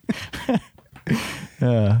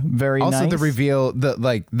 Very also nice. the reveal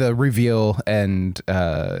and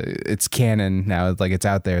it's canon now, like it's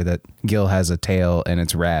out there that Gil has a tail and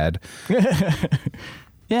it's rad.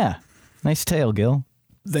 Yeah, nice tail, Gil.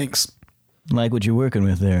 Thanks. Like what you're working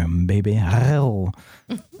with there, baby. Gil,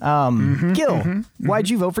 why'd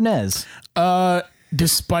you vote for Nez?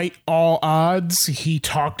 Despite all odds, he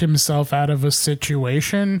talked himself out of a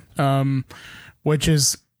situation, which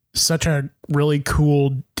is such a really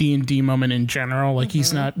cool D&D moment in general. Like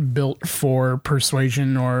he's not built for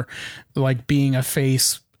persuasion or like being a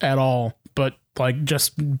face at all, but like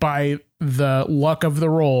just by the luck of the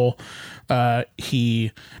roll,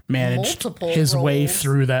 he managed his way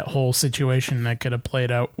through that whole situation that could have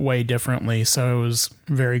played out way differently. So it was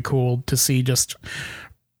very cool to see, just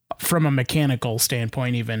from a mechanical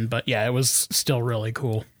standpoint even, but yeah, it was still really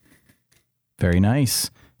cool. Very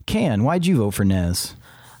nice. Can, why'd you vote for Nez?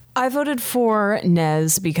 I voted for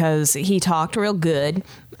Nez because he talked real good.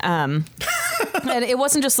 And it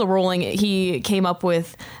wasn't just the rolling. He came up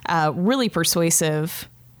with really persuasive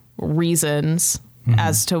reasons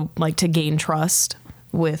as to like to gain trust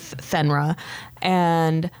with Fenra.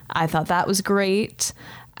 And I thought that was great.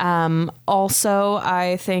 Also,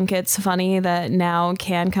 I think it's funny that now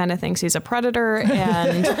Can kind of thinks he's a predator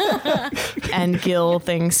and Gil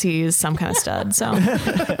thinks he's some kind of stud. So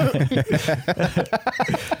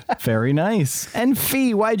very nice. And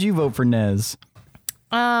Fee, why'd you vote for Nez?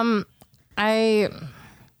 I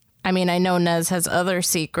mean, I know Nez has other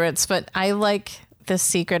secrets, but I like this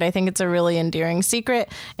secret. I think it's a really endearing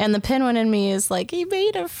secret. And the Pinwin in me is like, he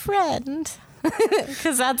made a friend.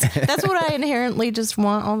 Because that's what I inherently just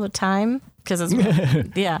want all the time. Because it's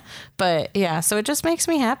but yeah, so it just makes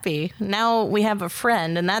me happy. Now we have a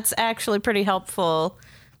friend, and that's actually pretty helpful.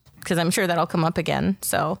 Because I'm sure that'll come up again.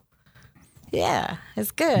 So yeah,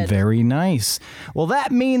 it's good. Very nice. Well,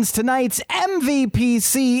 that means tonight's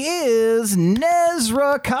MVPC is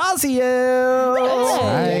Nezra Kaziel.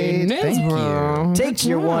 Right. Thank you. Take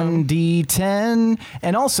your 1d10,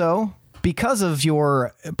 and also, because of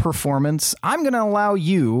your performance, I'm going to allow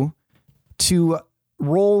you to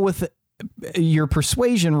roll with your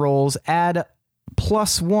persuasion rolls, add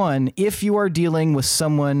 +1 if you are dealing with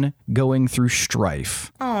someone going through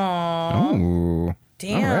strife. Aww. Ooh.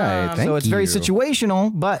 Damn. All right. Thank So it's very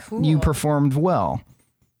situational, but you performed well.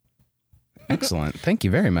 Excellent. Thank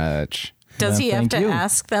you very much. Does he have thank to you.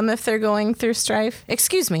 ask them if they're going through strife?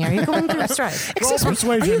 Excuse me, are you going through strife? Excuse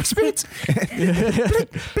me, are you experienced?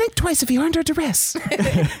 blink twice if you're under duress.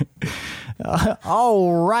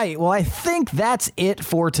 All right. Well, I think that's it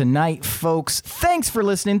for tonight, folks. Thanks for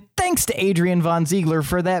listening. Thanks to Adrian Von Ziegler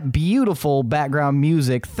for that beautiful background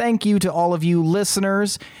music. Thank you to all of you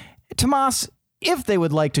listeners. Tomas, if they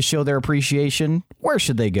would like to show their appreciation, where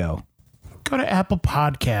should they go? go to Apple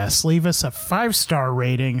Podcasts, leave us a 5-star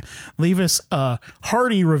rating, leave us a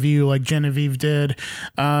hearty review like Genevieve did.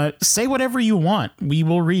 Say whatever you want. We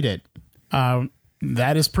will read it.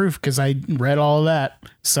 That is proof because I read all of that.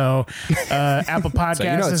 So Apple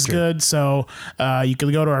Podcasts is good. So you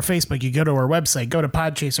can go to our Facebook, you go to our website, go to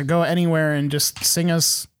Podchaser, go anywhere and just sing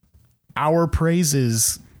us our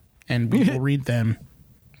praises and we will read them.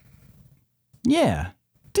 Yeah,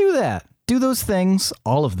 do that. Do those things,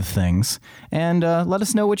 all of the things, and let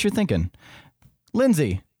us know what you're thinking.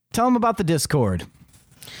 Lindsay, tell them about the Discord.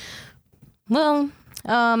 Well,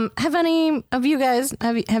 have any of you guys,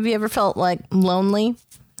 have you ever felt like lonely?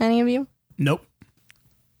 Any of you? Nope.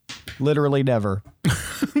 Literally never.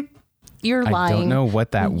 You're lying. I don't know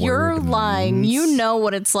what that word You're lying. means. You know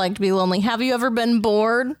what it's like to be lonely. Have you ever been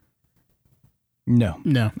bored? No.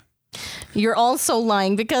 You're also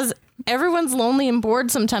lying because everyone's lonely and bored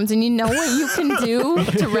sometimes, and you know what you can do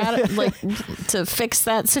to fix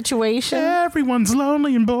that situation? Everyone's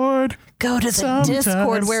lonely and bored. Go to the Sometimes.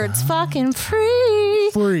 Discord where it's fucking free.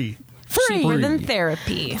 Free. Cheaper than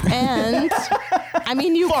therapy. And I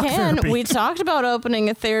mean, you Fuck can. therapy. We talked about opening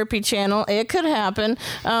a therapy channel. It could happen.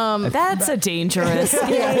 That's a dangerous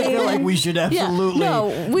I feel like we should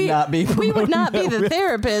absolutely not be. We would not be the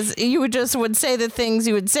therapist. You would say the things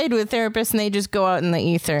you would say to a therapist, and they just go out in the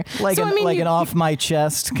ether. Like so, an off my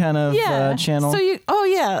chest kind of channel. So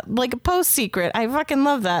like a post secret. I fucking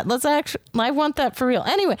love that. I want that for real.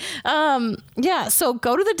 Anyway, so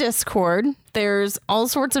go to the Discord. There's all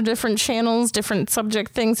sorts of different channels, different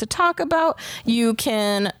subject things to talk about. You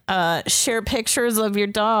can share pictures of your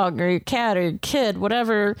dog or your cat or your kid,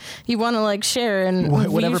 whatever you want to share, and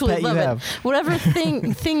whatever usually pet love you it. have. Whatever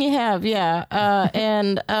thing you have, yeah. I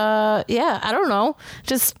don't know,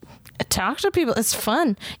 just talk to people. It's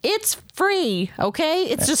fun. It's free, okay?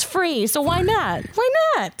 It's just free. So why not? Why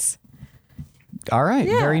not? All right,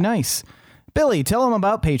 Yeah. very nice. Billy, tell them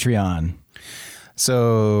about Patreon.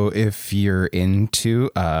 So if you're into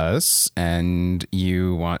us and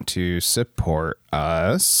you want to support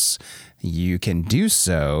us, you can do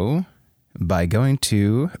so by going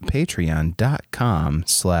to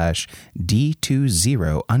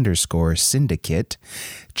patreon.com/D20_syndicate.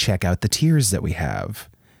 Check out the tiers that we have.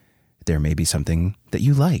 There may be something that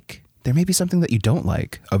you like. There may be something that you don't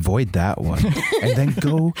like. Avoid that one. And then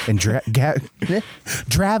go and gravitate.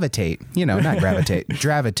 Not gravitate.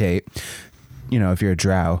 Gravitate. If you're a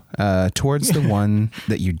drow, towards the one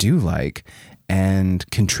that you do like and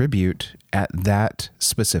contribute at that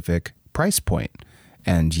specific price point.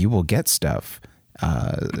 And you will get stuff.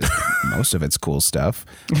 Most of it's cool stuff.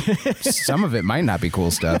 Some of it might not be cool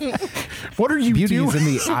stuff. What are you Beauty doing? is in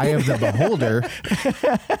the eye of the beholder.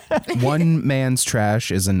 One man's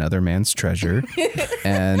trash is another man's treasure.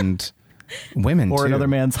 And women, Or too. another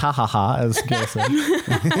man's ha ha ha, as Gil said.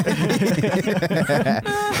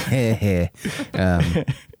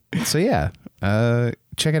 So yeah,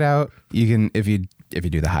 check it out. You can if you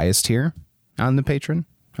do the highest tier on the Patreon,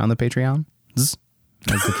 as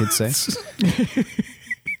the kids say,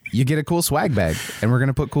 you get a cool swag bag, and we're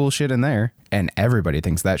gonna put cool shit in there, and everybody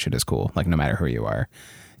thinks that shit is cool. Like no matter who you are,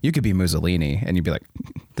 you could be Mussolini, and you'd be like,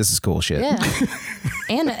 "This is cool shit." Yeah.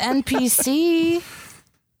 And an NPC.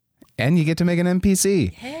 And you get to make an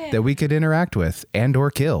NPC that we could interact with and or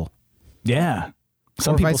kill. Yeah.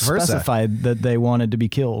 Some Or people vice versa. specified that they wanted to be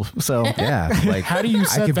killed. So Yeah, like How do you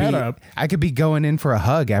set that up? I could be going in for a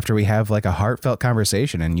hug after we have like a heartfelt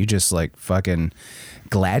conversation, and you just like fucking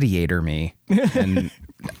gladiator me, and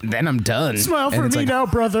then I'm done. Smile And for it's me like, now,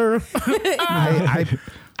 brother. I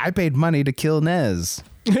paid money to kill Nez,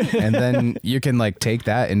 and then you can like take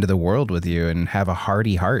that into the world with you and have a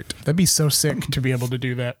hearty heart. That'd be so sick to be able to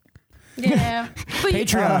do that. Yeah. But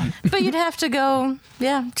Patreon. But you'd have to go,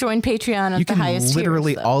 join Patreon at You the can highest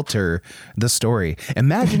literally tiers, though. alter the story.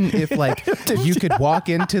 Imagine if like you could walk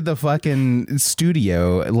into the fucking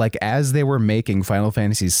studio like as they were making Final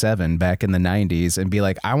Fantasy VII back in the 90s and be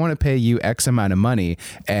like, I want to pay you X amount of money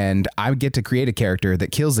and I get to create a character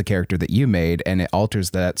that kills the character that you made, and it alters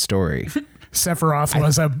that story. Sephiroth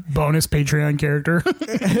was a bonus Patreon character.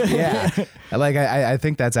 Yeah. Like I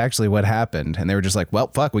think that's actually what happened, and they were just like, well,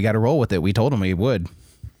 fuck, we got to roll with it. We told them we would.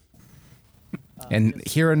 And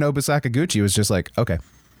Hironobu Sakaguchi was just like, okay.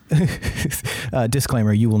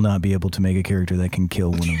 disclaimer, you will not be able to make a character that can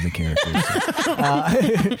kill one of the characters.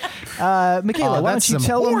 Michaela, why that's don't you some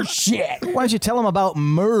tell them? horseshit. Why don't you tell them about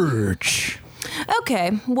merch?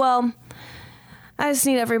 Okay, well, I just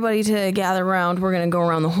need everybody to gather around. We're going to go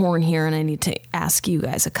around the horn here, and I need to ask you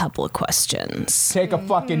guys a couple of questions. Take a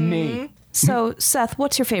fucking knee. So, Seth,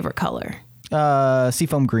 what's your favorite color?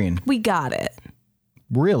 Seafoam green. We got it.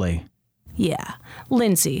 Really? Yeah.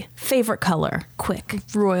 Lindsay, favorite color. Quick.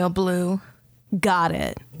 Royal blue. Got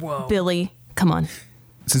it. Whoa. Billy, come on.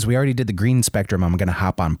 Since we already did the green spectrum, I'm going to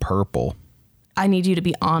hop on purple. I need you to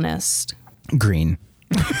be honest. Green.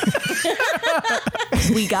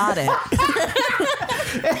 We got it.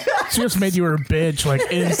 She just made you her bitch, like,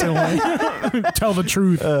 instantly. Tell the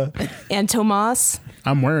truth. And Tomas?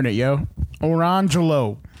 I'm wearing it, yo.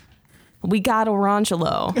 Orangelo. We got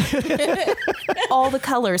Orangelo. All the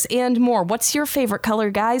colors and more. What's your favorite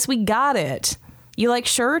color, guys? We got it. You like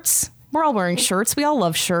shirts? We're all wearing shirts. We all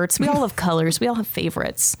love shirts. We all love colors. We all have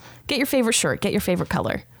favorites. Get your favorite shirt. Get your favorite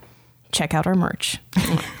color. Check out our merch.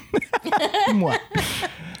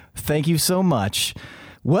 Thank you so much.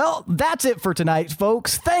 Well, that's it for tonight,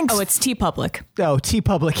 folks. Thanks. Oh, it's TeePublic. Oh,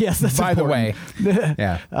 TeePublic. Yes, that's By the way. important.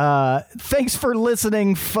 Yeah. Thanks for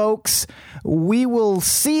listening, folks. We will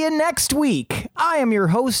see you next week. I am your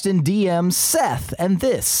host and DM, Seth, and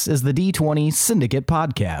this is the D20 Syndicate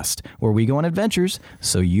Podcast, where we go on adventures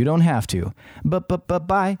so you don't have to.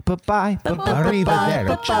 Bye. Bye.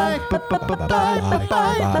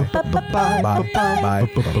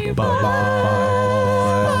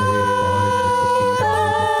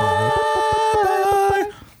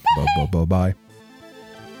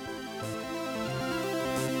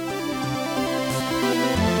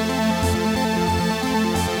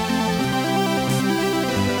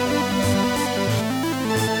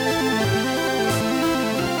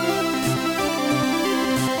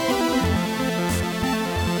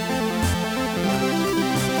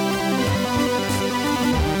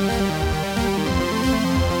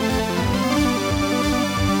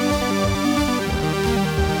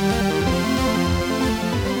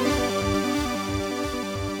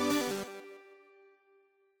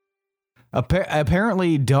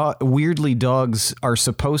 Apparently, weirdly, dogs are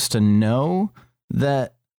supposed to know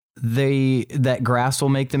that that grass will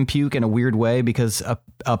make them puke in a weird way, because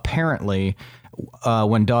apparently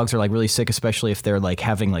when dogs are like really sick, especially if they're like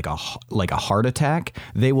having like a heart attack,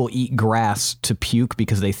 they will eat grass to puke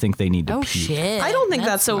because they think they need to puke. Shit. I don't think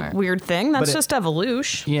that's smart. a weird thing. That's just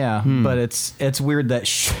evolution. Yeah, but it's weird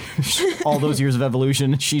that all those years of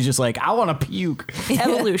evolution, she's just like, I want to puke.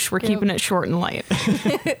 Evolution. We're keeping it short and light.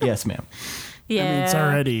 Yes, ma'am. Yeah. I mean, it's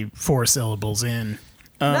already 4 syllables in.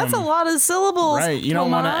 That's a lot of syllables. Right, you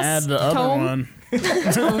don't want to add the other one.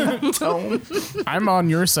 I'm on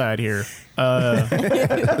your side here. So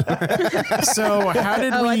how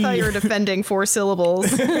did we... I thought you were defending 4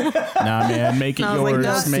 syllables. Nah, man, make it I was like, yours.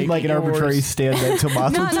 that Make Seemed like it an arbitrary yours. stand that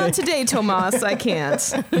Tomas would Not take. today, Tomas. I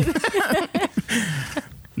can't.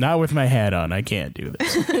 Not with my hat on. I can't do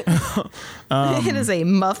this. It is a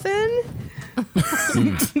muffin.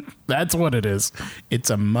 That's what it is. It's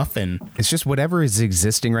a muffin. It's just whatever is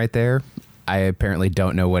existing right there. I apparently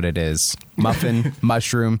don't know what it is. Muffin,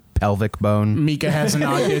 mushroom, pelvic bone. Mika has an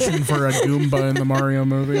audition for a Goomba in the Mario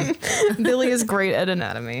movie. Billy is great at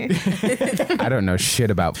anatomy. I don't know shit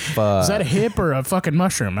about fuck. Is that a hip or a fucking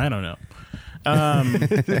mushroom? I don't know.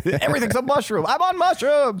 Everything's a mushroom. I'm on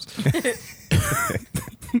mushrooms.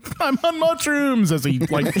 I'm on mushrooms as he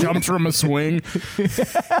like jumps from a swing.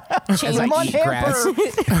 As I eat grass.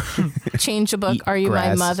 Change the book. Eat Are you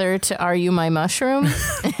grass. my mother to Are You My Mushroom?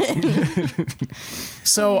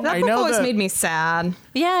 So That I book know always that made me sad.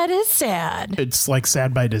 Yeah, it is sad. it's like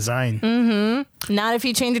sad by design. Not if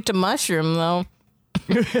you change it to mushroom, though.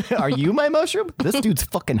 Are you my mushroom? This dude's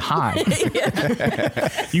fucking high.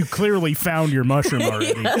 You clearly found your mushroom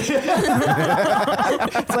already.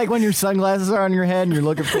 It's like when your sunglasses are on your head and you're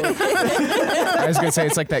looking for it. I was gonna say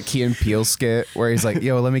it's like that Key and Peele skit where he's like,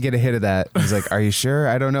 "Yo, let me get a hit of that." He's like, "Are you sure?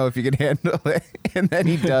 I don't know if you can handle it." And then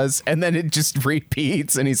he does, and then it just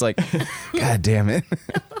repeats, and he's like, "God damn it!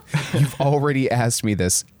 You've already asked me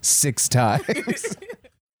this 6 times."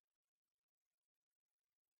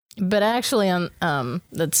 But actually,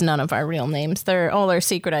 that's none of our real names. They're all our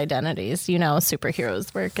secret identities. You know,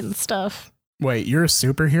 superheroes work and stuff. Wait, you're a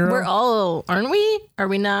superhero? We're all, aren't we? Are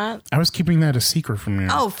we not? I was keeping that a secret from you.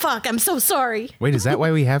 Oh, fuck. I'm so sorry. Wait, is that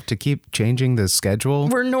why we have to keep changing the schedule?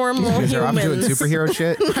 We're normal Because I'm doing humans. superhero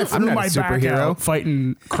shit. I'm not my a back superhero. out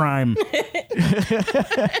fighting crime.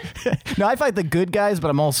 No, I fight the good guys,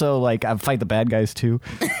 but I'm also like, I fight the bad guys too.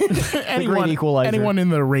 anyone, equalizer. anyone in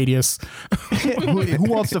the radius. Who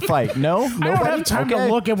wants to fight? No? I don't Nobody? have time Okay.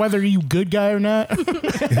 to look at whether you good guy or not.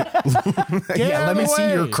 Yeah, let me see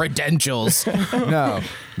your way. credentials. No,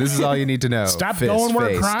 this is all you need to know. Stop Fist, going where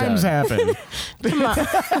face, crimes done. happen.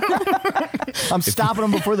 I'm stopping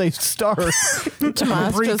them before they start.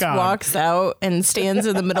 Tomas Freak just on. walks out and stands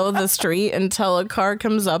in the middle of the street until a car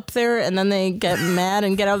comes up there, and then they get mad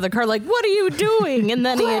and get out of the car like, "What are you doing?" And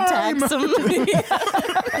then he attacks them.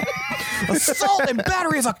 Assault and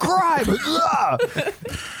battery is a crime.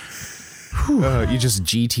 You just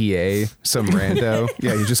GTA some rando.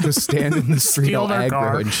 Yeah, you just go stand in the street Steal all their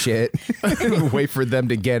car. aggro and shit. Wait for them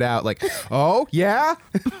to get out. Like, oh, yeah?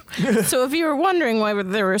 So if you were wondering why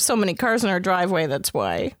there were so many cars in our driveway, that's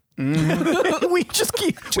why. We just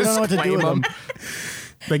keep. We don't know what to do with them.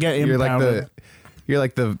 They get impounded. You're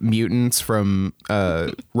like the mutants from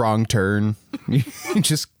Wrong Turn. You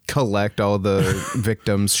just collect all the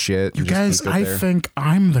victims' shit. You and just guys, keep it I there. think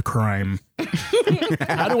I'm the crime.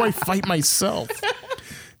 How do I fight myself?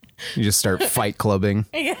 You just start fight clubbing.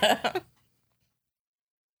 Yeah.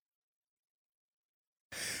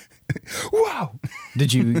 Wow.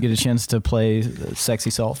 Did you get a chance to play Sexy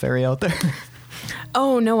Salt Fairy out there?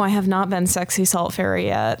 Oh no, I have not been Sexy Salt Fairy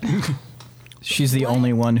yet. She's the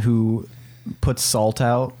only one who puts salt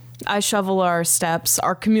out. I shovel our steps,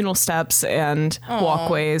 our communal steps and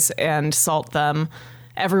walkways, and salt them.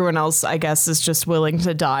 Everyone else, I guess, is just willing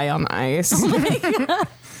to die on ice. So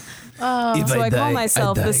I call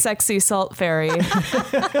myself the Sexy Salt Fairy.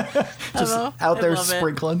 Just out there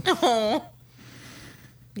sprinkling.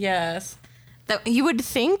 Yes. That you would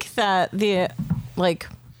think that the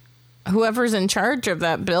whoever's in charge of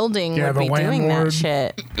that building Yeah, would be the doing that landlord.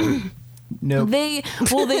 shit. Nope. They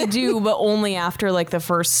do, but only after like the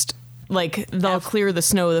first, like they'll clear the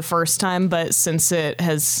snow the first time, but since it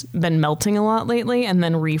has been melting a lot lately and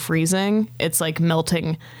then refreezing, it's like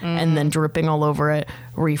melting and then dripping all over it,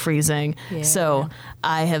 refreezing. Yeah. So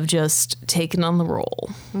I have just taken on the role.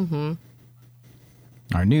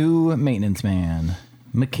 Our new maintenance man,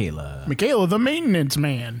 Michaela. Michaela, the maintenance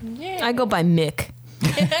man. I go by Mick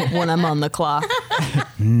when I'm on the clock.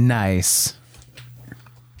 Nice.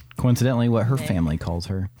 Coincidentally, what her family calls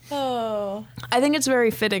her. I think it's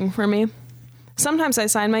very fitting for me. Sometimes I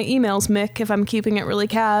sign my emails Mick if I'm keeping it really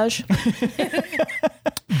cash.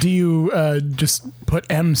 Do you just put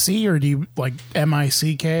MC or do you like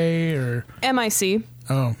MICK or? MIC,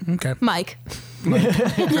 Oh, okay. Mike.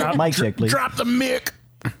 Mike check, please. Drop the mic.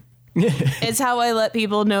 It's how I let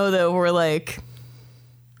people know that we're like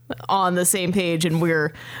on the same page and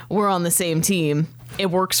we're on the same team. It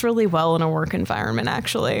works really well in a work environment,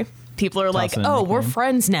 actually. People are like, in oh, the we're nickname.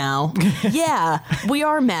 friends now. Yeah, we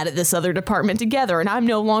are mad at this other department together, and I'm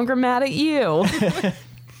no longer mad at you.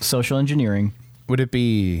 Social engineering. Would it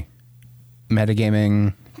be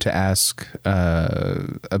metagaming to ask No,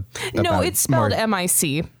 about it's spelled more-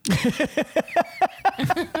 MIC.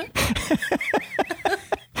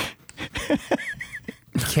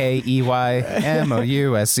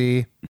 KEYMOUSE?